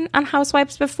Jacqueline on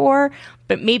Housewives before,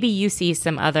 but maybe you see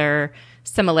some other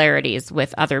similarities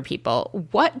with other people.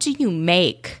 What do you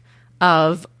make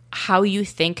of how you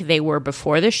think they were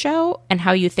before the show and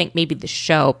how you think maybe the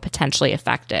show potentially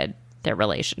affected their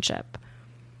relationship?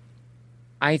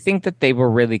 I think that they were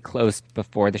really close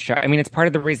before the show. I mean, it's part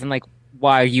of the reason, like,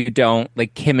 why you don't,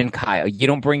 like Kim and Kyle, you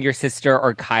don't bring your sister,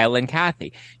 or Kyle and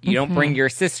Kathy. You don't bring your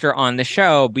sister on the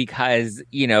show because,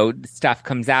 you know, stuff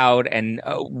comes out and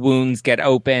wounds get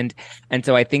opened. And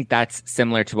so I think that's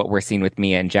similar to what we're seeing with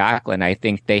Mia and Jacqueline. I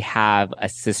think they have a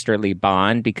sisterly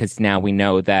bond because now we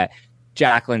know that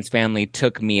Jacqueline's family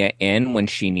took Mia in when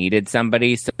she needed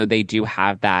somebody. So they do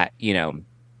have that, you know,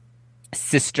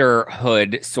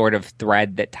 sisterhood sort of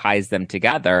thread that ties them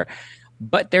together.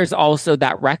 But there's also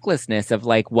that recklessness of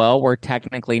like, well, we're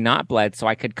technically not blood, so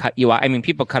I could cut you out. I mean,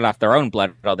 people cut off their own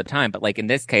blood all the time, but like in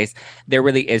this case, there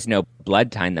really is no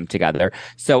blood tying them together.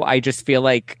 So I just feel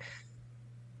like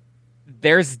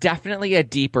there's definitely a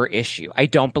deeper issue. I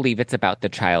don't believe it's about the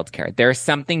childcare. There's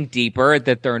something deeper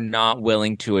that they're not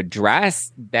willing to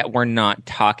address that we're not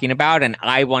talking about. And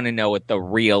I want to know what the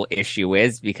real issue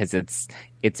is, because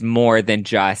it's more than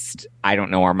just, I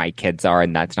don't know where my kids are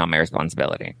and that's not my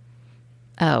responsibility.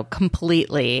 Oh,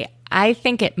 completely. I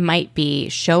think it might be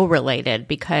show related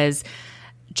because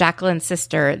Jacqueline's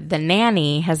sister, the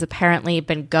nanny, has apparently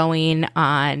been going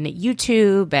on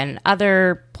YouTube and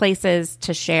other places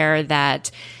to share that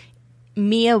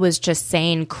Mia was just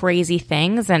saying crazy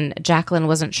things and Jacqueline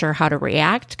wasn't sure how to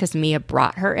react because Mia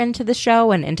brought her into the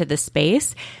show and into the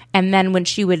space. And then when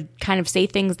she would kind of say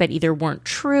things that either weren't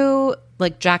true,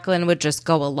 like Jacqueline would just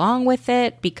go along with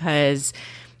it because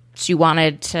she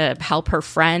wanted to help her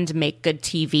friend make good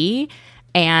TV.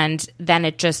 And then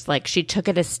it just like she took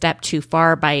it a step too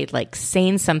far by like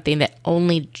saying something that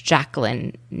only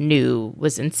Jacqueline knew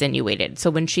was insinuated. So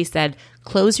when she said,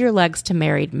 close your legs to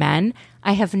married men,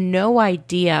 I have no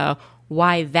idea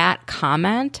why that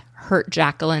comment hurt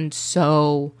Jacqueline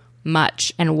so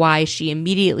much and why she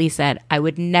immediately said, I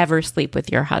would never sleep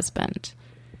with your husband.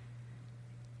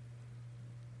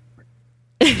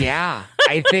 Yeah,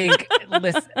 I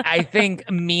think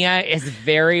Mia is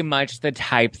very much the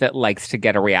type that likes to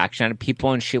get a reaction out of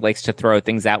people, and she likes to throw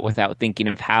things out without thinking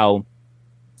of how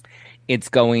it's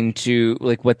going to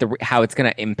like what the how it's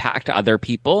going to impact other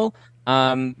people.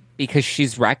 Because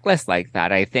she's reckless like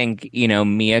that. I think,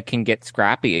 Mia can get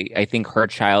scrappy. I think her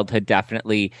childhood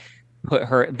definitely put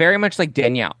her very much like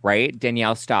Danielle, right?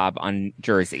 Danielle Staub on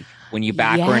Jersey. When you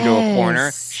back her into a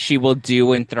corner, she will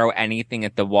do and throw anything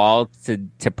at the wall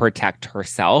to protect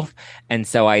herself. And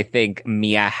so I think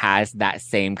Mia has that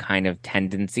same kind of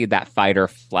tendency, that fight or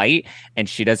flight, and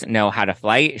she doesn't know how to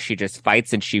fight. She just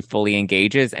fights and she fully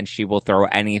engages, and she will throw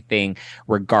anything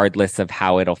regardless of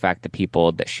how it'll affect the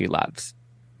people that she loves.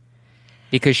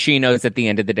 Because she knows at the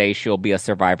end of the day, she'll be a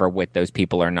survivor with those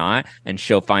people or not, and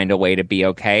she'll find a way to be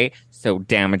okay. So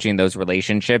damaging those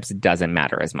relationships doesn't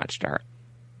matter as much to her.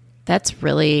 That's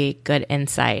really good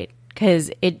insight,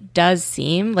 because it does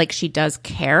seem like she does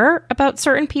care about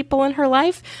certain people in her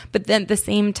life, but then at the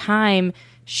same time,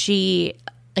 she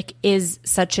is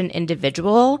such an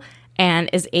individual and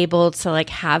is able to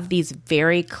have these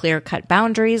very clear-cut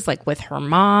boundaries, with her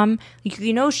mom.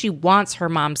 She wants her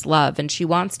mom's love and she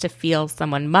wants to feel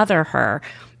someone mother her,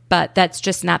 but that's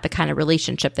just not the kind of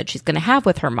relationship that she's going to have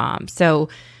with her mom. So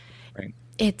right.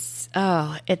 It's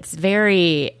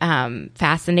very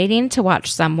fascinating to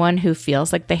watch someone who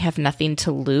feels like they have nothing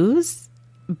to lose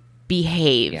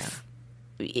behave. Yeah.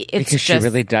 Because she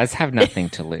really does have nothing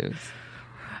to lose.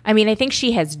 I mean, I think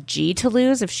she has G to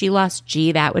lose. If she lost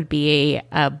G, that would be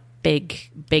a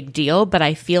big deal. But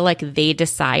I feel like they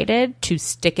decided to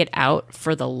stick it out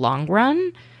for the long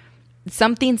run.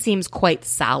 Something seems quite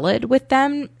solid with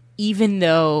them, even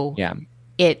though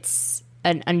it's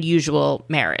an unusual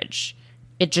marriage.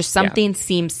 It just something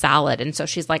seems solid. And so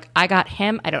she's like, I got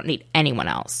him. I don't need anyone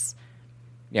else.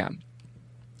 Yeah.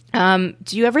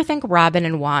 Do you ever think Robin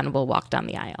and Juan will walk down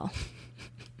the aisle?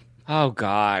 Oh,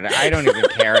 God. I don't even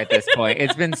care at this point.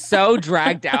 It's been so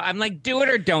dragged out. I'm like, do it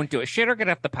or don't do it. Shit or get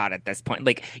off the pot at this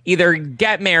point. Either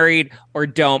get married or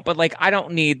don't. But, I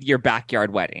don't need your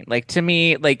backyard wedding. To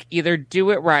me, either do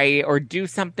it right or do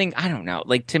something. I don't know.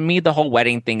 To me, the whole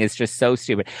wedding thing is just so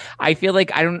stupid. I feel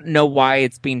like I don't know why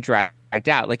it's being dragged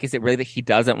out. Is it really that he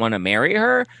doesn't want to marry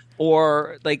her?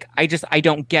 Or, I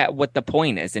don't get what the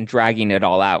point is in dragging it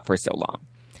all out for so long.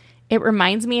 It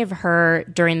reminds me of her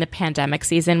during the pandemic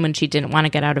season when she didn't want to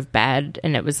get out of bed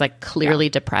and it was clearly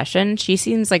depression. She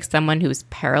seems like someone who's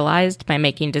paralyzed by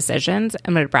making decisions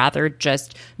and would rather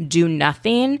just do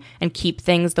nothing and keep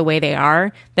things the way they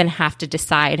are than have to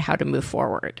decide how to move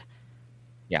forward.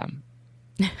 Yeah.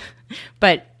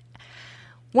 But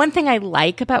one thing I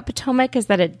like about Potomac is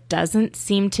that it doesn't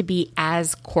seem to be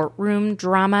as courtroom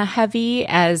drama heavy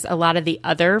as a lot of the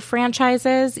other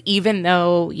franchises, even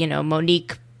though,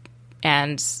 Monique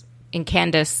and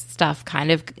Candace stuff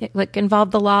kind of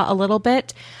involved the law a little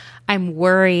bit. I'm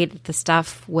worried the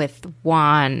stuff with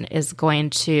Juan is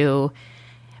going to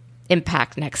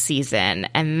impact next season,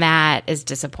 and that is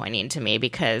disappointing to me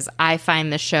because I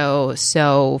find the show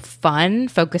so fun,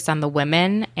 focused on the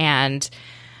women, and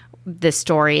the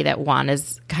story that Juan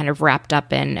is kind of wrapped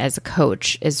up in as a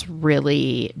coach is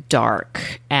really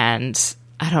dark, and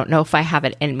I don't know if I have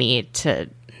it in me to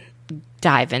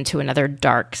dive into another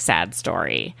dark, sad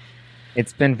story.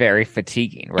 It's been very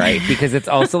fatiguing, right? Because it's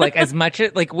also as much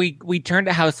as we turned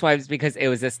to Housewives because it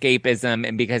was escapism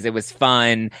and because it was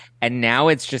fun, and now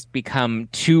it's just become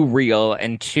too real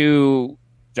and too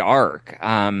dark.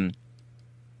 I'm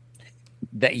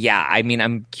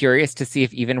curious to see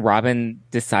if even Robin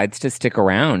decides to stick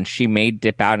around. She may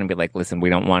dip out and be like, listen,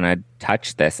 we don't want to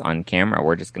touch this on camera.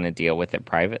 We're just going to deal with it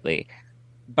privately.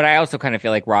 But I also kind of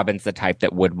feel like Robin's the type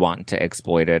that would want to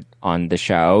exploit it on the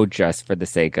show just for the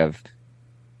sake of,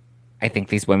 I think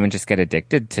these women just get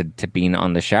addicted to being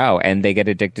on the show, and they get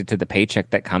addicted to the paycheck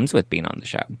that comes with being on the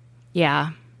show.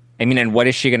 Yeah. I mean, and what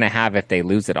is she going to have if they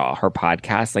lose it all? Her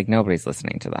podcast? Nobody's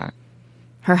listening to that.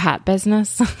 Her hat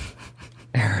business.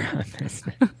 Her hat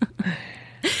business.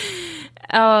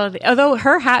 Although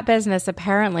her hat business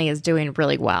apparently is doing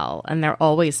really well, and they're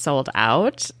always sold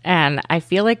out. And I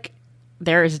feel like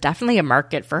there is definitely a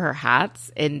market for her hats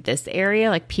in this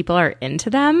area. People are into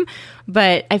them,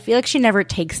 but I feel like she never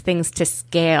takes things to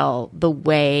scale the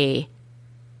way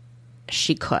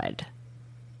she could.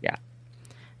 Yeah.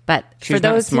 But she's for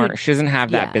those smart, she doesn't have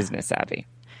that business savvy.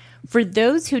 For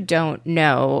those who don't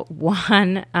know,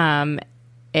 Juan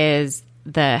is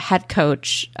the head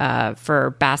coach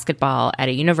for basketball at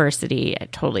a university. I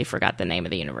totally forgot the name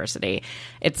of the university.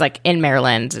 It's in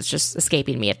Maryland. It's just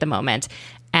escaping me at the moment.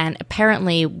 And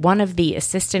apparently one of the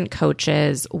assistant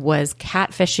coaches was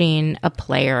catfishing a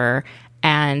player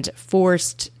and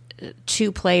forced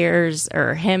two players,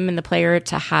 or him and the player,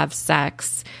 to have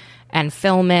sex and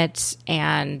film it.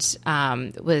 And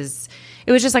it was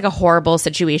it was just like a horrible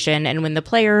situation. And when the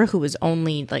player, who was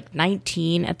only like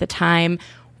 19 at the time,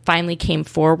 finally came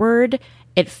forward,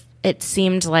 it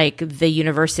seemed like the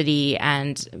university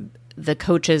and the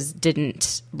coaches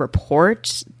didn't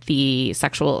report the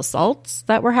sexual assaults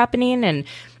that were happening and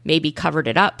maybe covered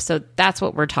it up. So that's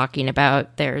what we're talking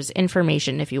about. There's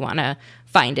information if you want to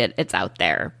find it. It's out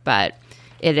there. But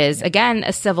it is, again,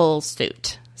 a civil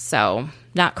suit. So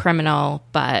not criminal,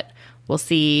 but we'll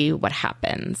see what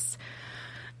happens.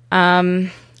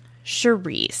 Charisse.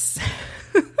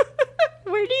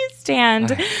 Where do you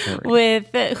stand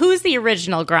with who's the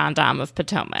original Grand Dame of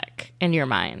Potomac in your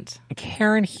mind?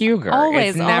 Karen Huger.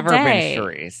 Always, it's never all been day.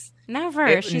 Charisse.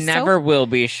 Never. She never will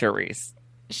be Charisse.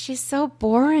 She's so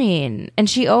boring. And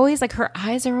she always, like, her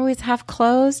eyes are always half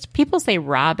closed. People say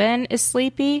Robin is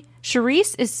sleepy.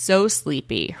 Charisse is so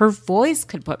sleepy. Her voice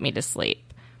could put me to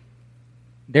sleep.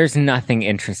 There's nothing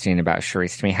interesting about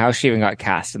Charisse to me. How she even got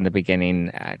cast in the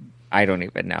beginning, I don't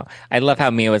even know. I love how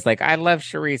Mia was like, I love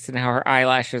Charisse, and how her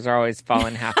eyelashes are always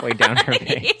falling halfway down her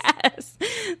face. Yes.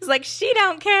 It's like, she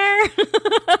don't care.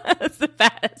 It's the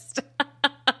best.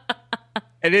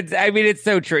 And it's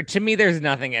so true. To me, there's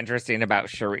nothing interesting about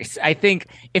Charisse. I think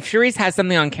if Charisse has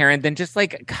something on Karen, then just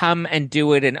like come and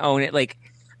do it and own it. Like,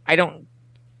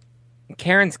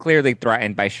 Karen's clearly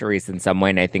threatened by Charisse in some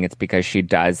way, and I think it's because she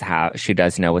does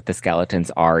know what the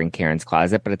skeletons are in Karen's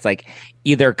closet. But it's like,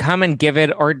 either come and give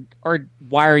it, or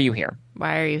why are you here?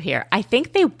 Why are you here? I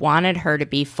think they wanted her to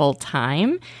be full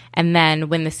time, and then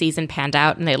when the season panned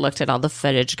out and they looked at all the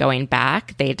footage going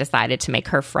back, they decided to make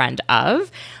her friend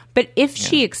of. But if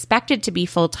she expected to be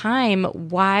full time,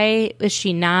 why is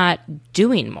she not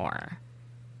doing more?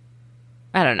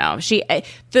 I don't know.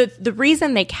 The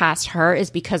reason they cast her is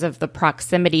because of the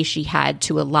proximity she had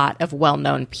to a lot of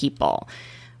well-known people.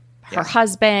 Her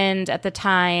husband at the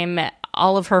time,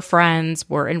 all of her friends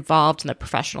were involved in the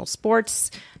professional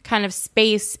sports kind of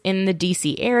space in the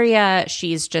DC area.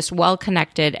 She's just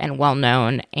well-connected and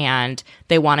well-known, and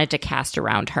they wanted to cast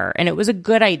around her. And it was a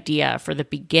good idea for the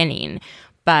beginning,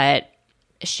 but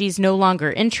she's no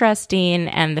longer interesting,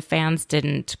 and the fans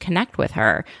didn't connect with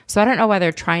her. So I don't know why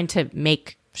they're trying to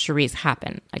make Charisse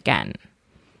happen again.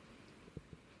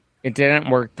 It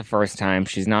didn't work the first time.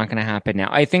 She's not going to happen now.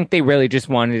 I think they really just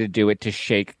wanted to do it to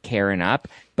shake Karen up,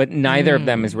 but neither of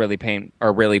them is really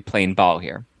playing ball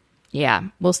here. Yeah,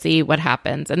 we'll see what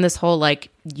happens. And this whole, like,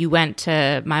 you went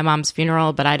to my mom's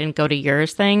funeral, but I didn't go to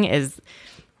yours thing is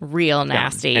real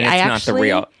nasty. And it's not the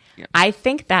real. Yeah. I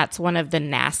think that's one of the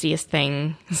nastiest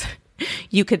things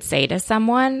you could say to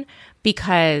someone,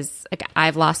 because like,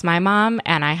 I've lost my mom,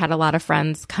 and I had a lot of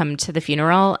friends come to the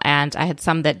funeral, and I had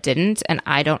some that didn't, and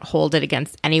I don't hold it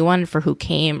against anyone for who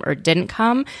came or didn't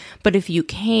come. But if you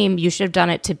came, you should have done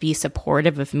it to be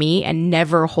supportive of me and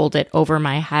never hold it over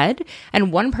my head.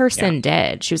 And one person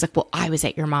did. She was like, well, I was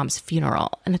at your mom's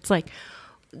funeral. And it's like,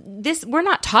 we're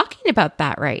not talking about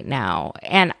that right now.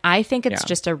 And I think it's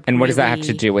just and what does that have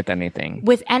to do with anything?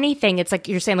 With anything, it's like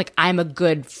you're saying, like, I'm a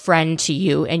good friend to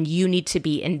you, and you need to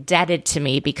be indebted to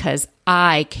me because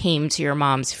I came to your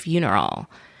mom's funeral.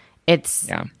 It's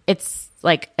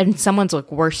like, in someone's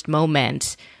like worst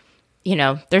moment, you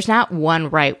know, there's not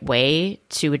one right way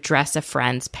to address a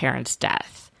friend's parent's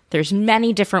death. There's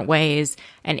many different ways.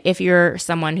 And if you're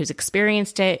someone who's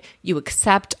experienced it, you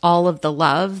accept all of the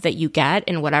love that you get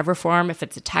in whatever form, if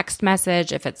it's a text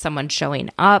message, if it's someone showing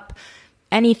up,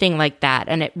 anything like that.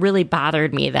 And it really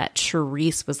bothered me that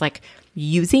Charisse was like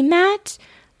using that.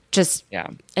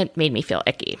 It made me feel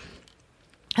icky.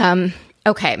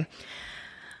 Okay.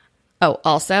 Oh,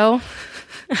 also,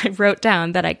 I wrote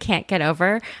down that I can't get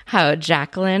over how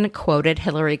Jacqueline quoted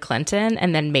Hillary Clinton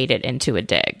and then made it into a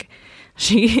dig.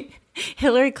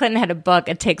 Hillary Clinton had a book,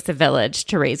 It Takes a Village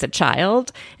to Raise a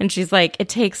Child. And she's like, it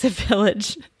takes a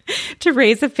village to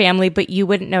raise a family, but you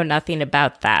wouldn't know nothing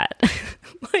about that.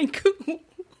 Like,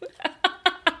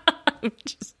 I'm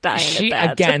just dying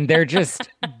at that. Again, they're just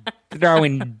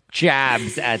throwing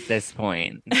jabs at this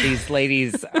point. These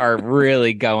ladies are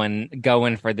really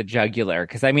going for the jugular.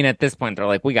 Because, I mean, at this point, they're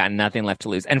like, we got nothing left to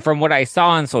lose. And from what I saw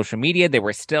on social media, they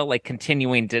were still, like,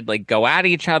 continuing to, like, go at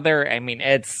each other. I mean,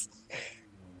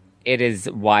 it is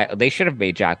wild. They should have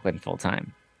made Jacqueline full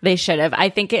time. They should have. I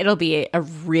think it'll be a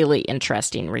really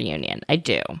interesting reunion. I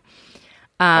do.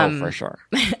 For sure.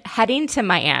 Heading to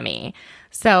Miami.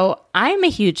 So I'm a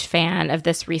huge fan of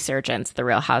this resurgence, The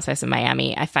Real Housewives of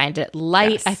Miami. I find it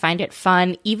light. Yes. I find it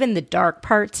fun. Even the dark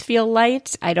parts feel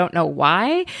light. I don't know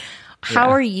why. How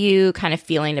are you kind of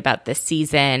feeling about this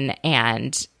season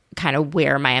and kind of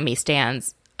where Miami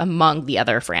stands among the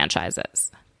other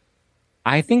franchises?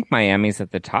 I think Miami's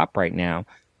at the top right now.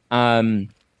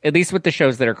 at least with the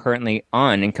shows that are currently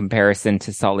on in comparison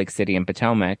to Salt Lake City and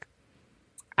Potomac,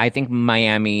 I think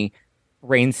Miami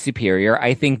reigns superior.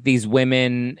 I think these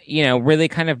women, really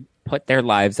kind of put their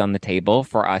lives on the table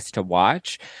for us to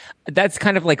watch. That's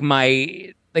kind of like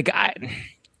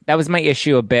that was my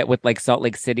issue a bit with like Salt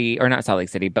Lake City, or not Salt Lake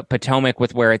City, but Potomac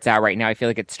with where it's at right now. I feel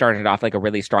like it started off like a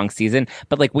really strong season,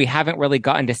 but like we haven't really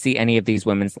gotten to see any of these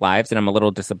women's lives. And I'm a little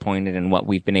disappointed in what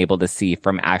we've been able to see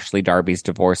from Ashley Darby's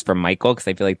divorce from Michael, because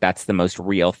I feel like that's the most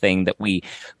real thing that we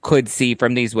could see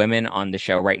from these women on the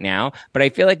show right now. But I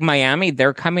feel like Miami,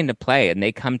 they're coming to play, and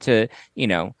they come to,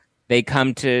 they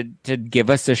come to give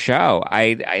us a show.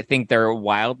 I think they're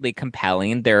wildly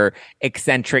compelling. They're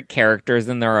eccentric characters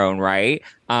in their own right.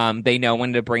 They know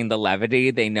when to bring the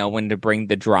levity. They know when to bring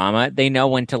the drama. They know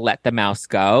when to let the mouse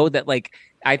go. That like,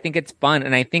 I think it's fun.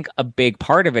 And I think a big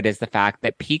part of it is the fact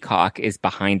that Peacock is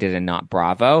behind it and not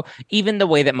Bravo. Even the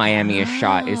way that Miami is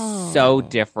shot is so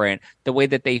different. The way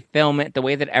that they film it, the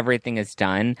way that everything is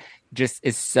done just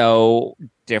is so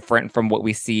different from what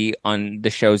we see on the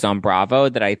shows on Bravo,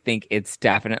 that I think it's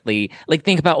definitely like,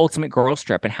 think about Ultimate Girls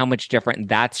Trip and how much different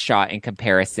that's shot in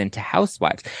comparison to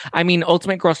Housewives. I mean,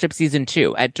 Ultimate Girls Trip season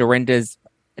 2 at Dorinda's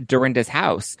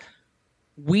house,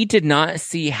 we did not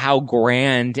see how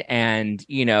grand and,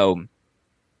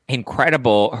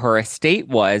 incredible her estate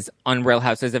was on Real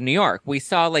Houses of New York. We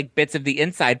saw like bits of the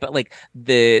inside, but like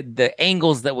the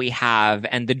angles that we have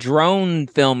and the drone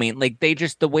filming, like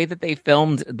the way that they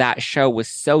filmed that show was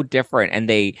so different, and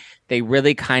they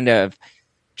really kind of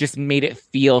just made it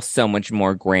feel so much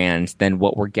more grand than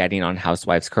what we're getting on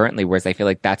Housewives currently, whereas I feel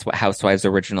like that's what Housewives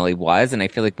originally was, and I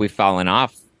feel like we've fallen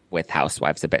off with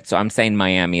Housewives a bit. So I'm saying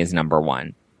Miami is number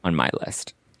 1 on my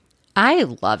list. I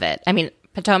love it. I mean,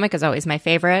 Potomac is always my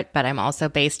favorite, but I'm also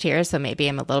based here, so maybe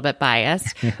I'm a little bit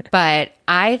biased. But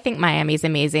I think Miami's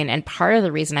amazing, and part of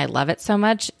the reason I love it so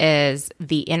much is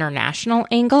the international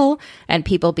angle and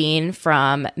people being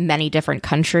from many different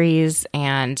countries.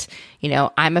 And,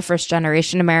 I'm a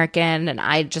first-generation American, and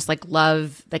I just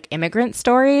love immigrant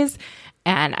stories.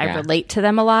 And I relate to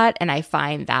them a lot, and I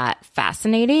find that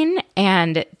fascinating.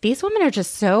 And these women are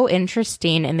just so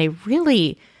interesting, and they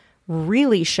really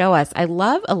show us. I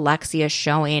love Alexia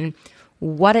showing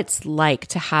what it's like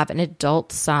to have an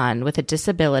adult son with a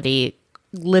disability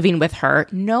living with her,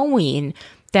 knowing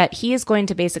that he is going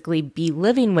to basically be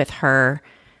living with her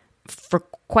for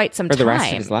quite some time. For the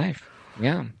rest of his life.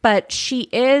 Yeah. But she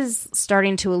is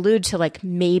starting to allude to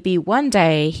maybe one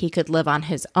day he could live on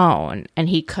his own, and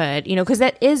he could, because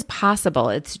that is possible.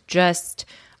 It's just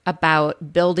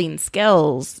about building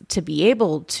skills to be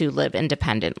able to live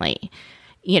independently,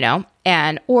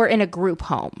 or in a group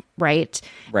home, right?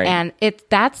 Right. And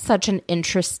that's such an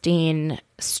interesting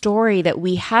story that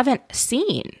we haven't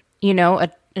seen,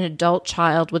 an adult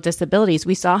child with disabilities.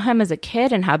 We saw him as a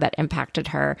kid and how that impacted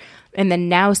her. And then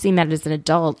now seeing that as an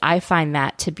adult, I find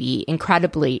that to be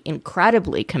incredibly,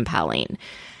 incredibly compelling.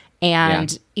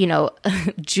 And,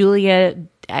 Julia,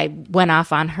 I went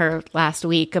off on her last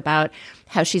week about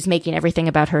how she's making everything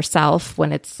about herself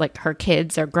when it's her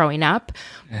kids are growing up.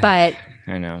 But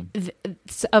I know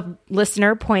a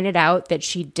listener pointed out that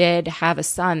she did have a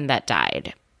son that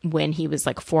died when he was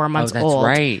 4 months old.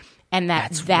 Right. And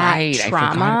that right.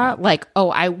 trauma,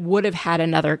 I would have had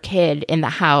another kid in the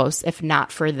house if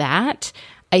not for that,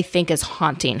 I think is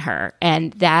haunting her.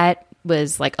 And that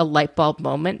was a light bulb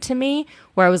moment to me,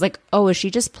 where I was is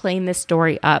she just playing this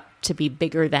story up to be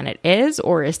bigger than it is?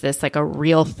 Or is this a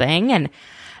real thing? And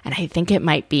I think it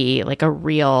might be a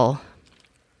real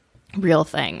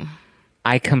thing.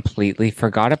 I completely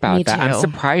forgot about Me that. too. I'm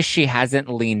surprised she hasn't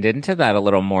leaned into that a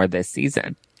little more this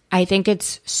season. I think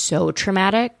it's so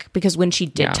traumatic, because when she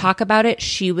did talk about it,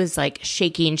 she was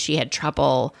shaking. She had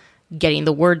trouble getting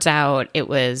the words out. It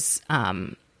was,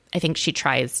 I think she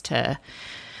tries to,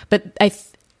 but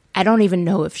I don't even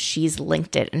know if she's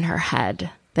linked it in her head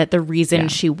that the reason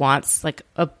she wants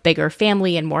a bigger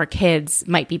family and more kids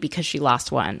might be because she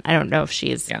lost one. I don't know if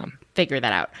she's figured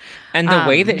that out. And the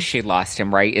way that she lost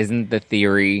him, right? Isn't the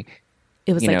theory,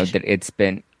 it was that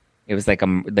it was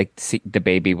the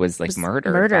baby was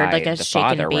murdered by a the shaken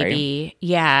father, baby. right?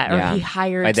 Yeah. Or he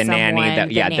hired by the someone.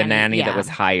 nanny the nanny that was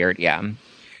hired. Yeah.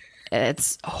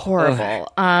 It's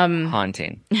horrible.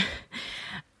 Haunting.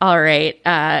 All right.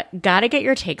 Got to get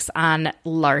your takes on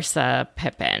Larsa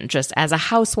Pippen, just as a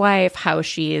housewife, how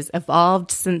she's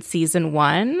evolved since season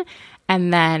 1,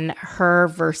 and then her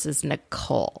versus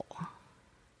Nicole.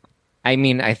 I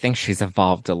mean, I think she's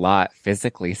evolved a lot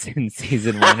physically since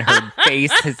season 1. Her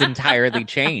face has entirely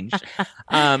changed.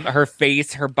 Her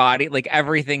face, her body,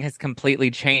 everything has completely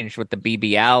changed with the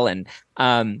BBL.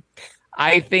 And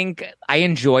I think I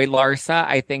enjoy Larsa.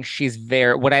 I think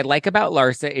what I like about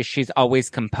Larsa is she's always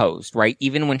composed, right?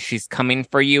 Even when she's coming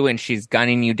for you and she's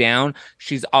gunning you down,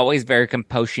 she's always very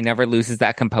composed. She never loses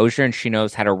that composure and she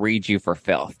knows how to read you for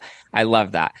filth. I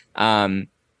love that.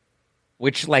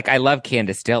 Which, like, I love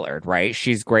Candace Dillard, right?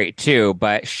 She's great too,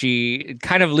 but she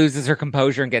kind of loses her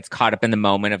composure and gets caught up in the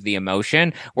moment of the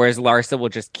emotion, whereas Larsa will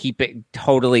just keep it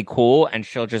totally cool and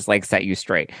she'll just like set you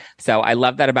straight. So I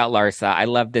love that about Larsa. I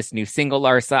love this new single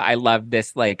Larsa. I love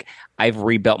this, like, I've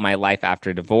rebuilt my life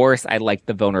after divorce. I like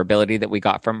the vulnerability that we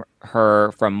got from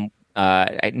her from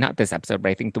not this episode, but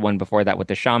I think the one before that with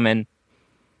the shaman.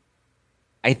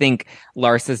 I think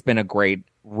Larsa's been a great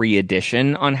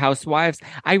re-edition on Housewives.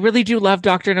 I really do love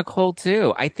Dr. Nicole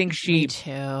too. I think she Me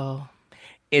too.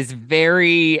 is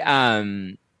very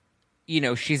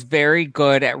she's very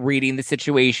good at reading the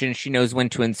situation. She knows when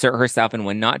to insert herself and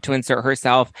when not to insert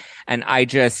herself. And I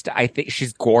think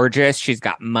she's gorgeous. She's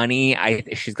got money.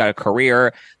 She's got a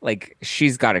career. Like,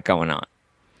 she's got it going on.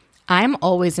 I'm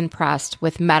always impressed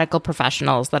with medical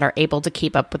professionals that are able to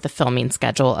keep up with the filming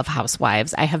schedule of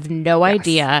Housewives. I have no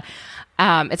idea.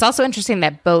 It's also interesting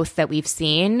that both that we've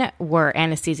seen were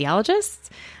anesthesiologists,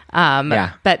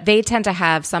 but they tend to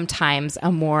have sometimes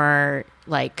a more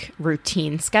like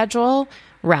routine schedule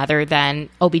rather than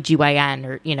OBGYN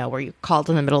or, where you're called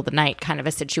in the middle of the night kind of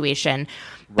a situation.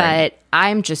 Right. But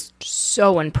I'm just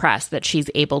so impressed that she's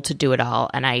able to do it all.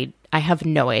 And I have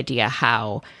no idea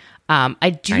how.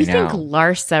 I think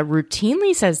Larsa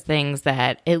routinely says things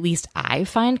that at least I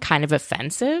find kind of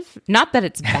offensive. Not that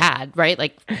it's bad, right?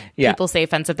 Like people say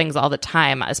offensive things all the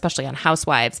time, especially on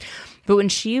Housewives. But when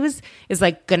she is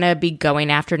like gonna be going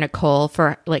after Nicole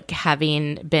for like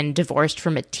having been divorced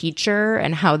from a teacher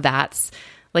and how that's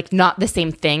like not the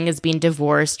same thing as being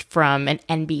divorced from an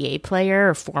NBA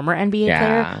player or former NBA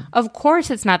player. Of course,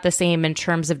 it's not the same in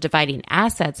terms of dividing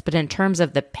assets, but in terms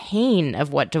of the pain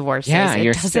of what divorce is,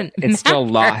 it's still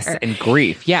loss and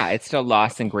grief. Yeah, it's still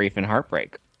loss and grief and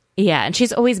heartbreak. Yeah, and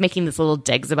she's always making these little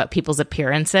digs about people's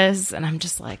appearances, and I'm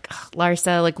just like,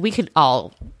 Larsa, like we could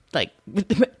all like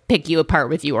pick you apart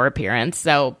with your appearance,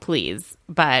 so please.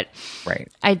 But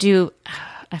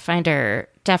I find her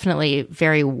definitely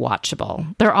very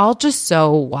watchable. They're all just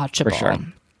so watchable. For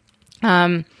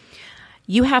sure.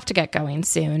 You have to get going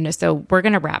soon, so we're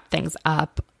going to wrap things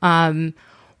up.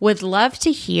 Would love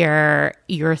to hear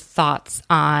your thoughts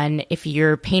on if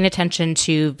you're paying attention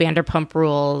to Vanderpump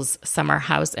Rules, Summer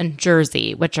House, and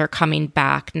Jersey, which are coming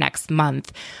back next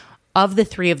month. Of the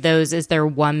three of those, is there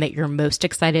one that you're most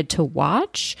excited to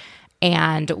watch?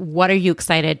 And what are you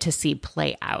excited to see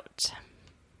play out?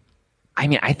 I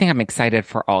mean, I think I'm excited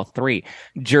for all three.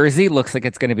 Jersey looks like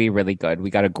it's going to be really good. We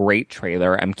got a great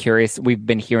trailer. I'm curious. We've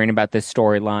been hearing about this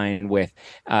storyline with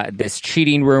this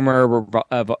cheating rumor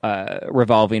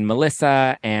revolving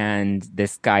Melissa and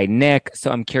this guy, Nick.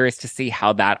 So I'm curious to see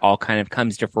how that all kind of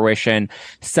comes to fruition.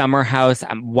 Summer House,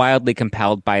 I'm wildly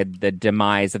compelled by the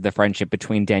demise of the friendship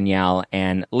between Danielle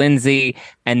and Lindsay.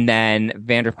 And then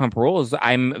Vanderpump Rules,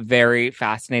 I'm very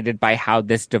fascinated by how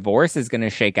this divorce is going to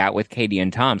shake out with Katie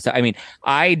and Tom. So, I mean,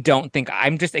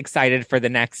 I'm just excited for the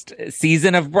next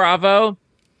season of Bravo.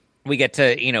 We get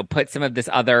to, put some of this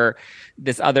other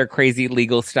crazy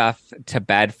legal stuff to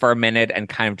bed for a minute and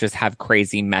kind of just have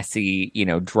crazy, messy,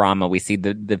 drama. We see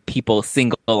the people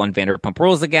single on Vanderpump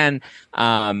Rules again.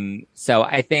 So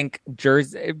I think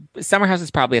Summer House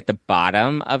is probably at the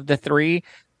bottom of the three.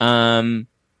 But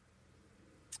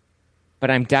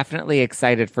I'm definitely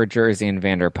excited for Jersey and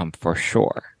Vanderpump for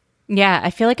sure. Yeah, I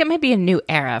feel like it might be a new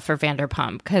era for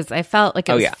Vanderpump because I felt like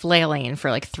it was flailing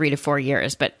for like 3 to 4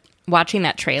 years. But watching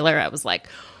that trailer, I was like,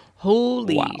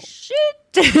 holy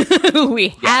shit, we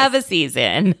have a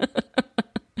season.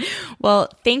 Well,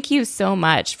 thank you so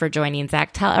much for joining,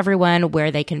 Zach. Tell everyone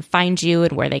where they can find you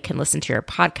and where they can listen to your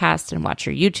podcast and watch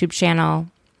your YouTube channel.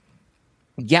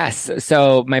 Yes.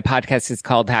 So my podcast is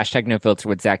called #NoFilter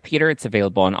with Zach Peter. It's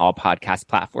available on all podcast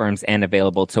platforms and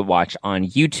available to watch on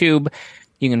YouTube.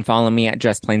 You can follow me at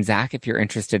Just Plain Zach if you're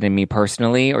interested in me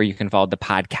personally, or you can follow the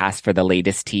podcast for the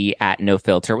latest tea at No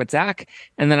Filter with Zach.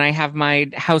 And then I have my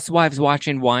Housewives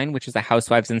Watching Wine, which is a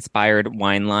Housewives-inspired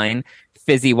wine line.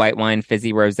 Fizzy white wine,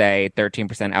 fizzy rosé,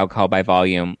 13% alcohol by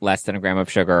volume, less than a gram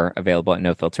of sugar, available at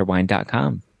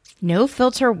nofilterwine.com. No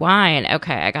Filter Wine.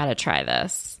 Okay, I got to try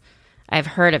this. I've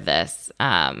heard of this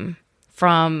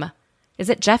from, is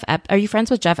it Jeff Are you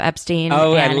friends with Jeff Epstein?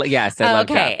 Oh, yes. I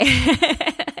love okay.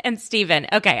 Jeff. And Steven.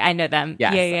 Okay, I know them.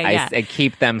 Yes, yeah. I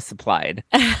keep them supplied.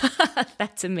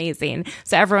 That's amazing.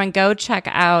 So everyone go check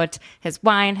out his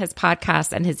wine, his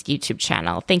podcast, and his YouTube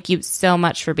channel. Thank you so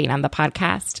much for being on the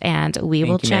podcast, and we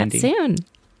will chat soon.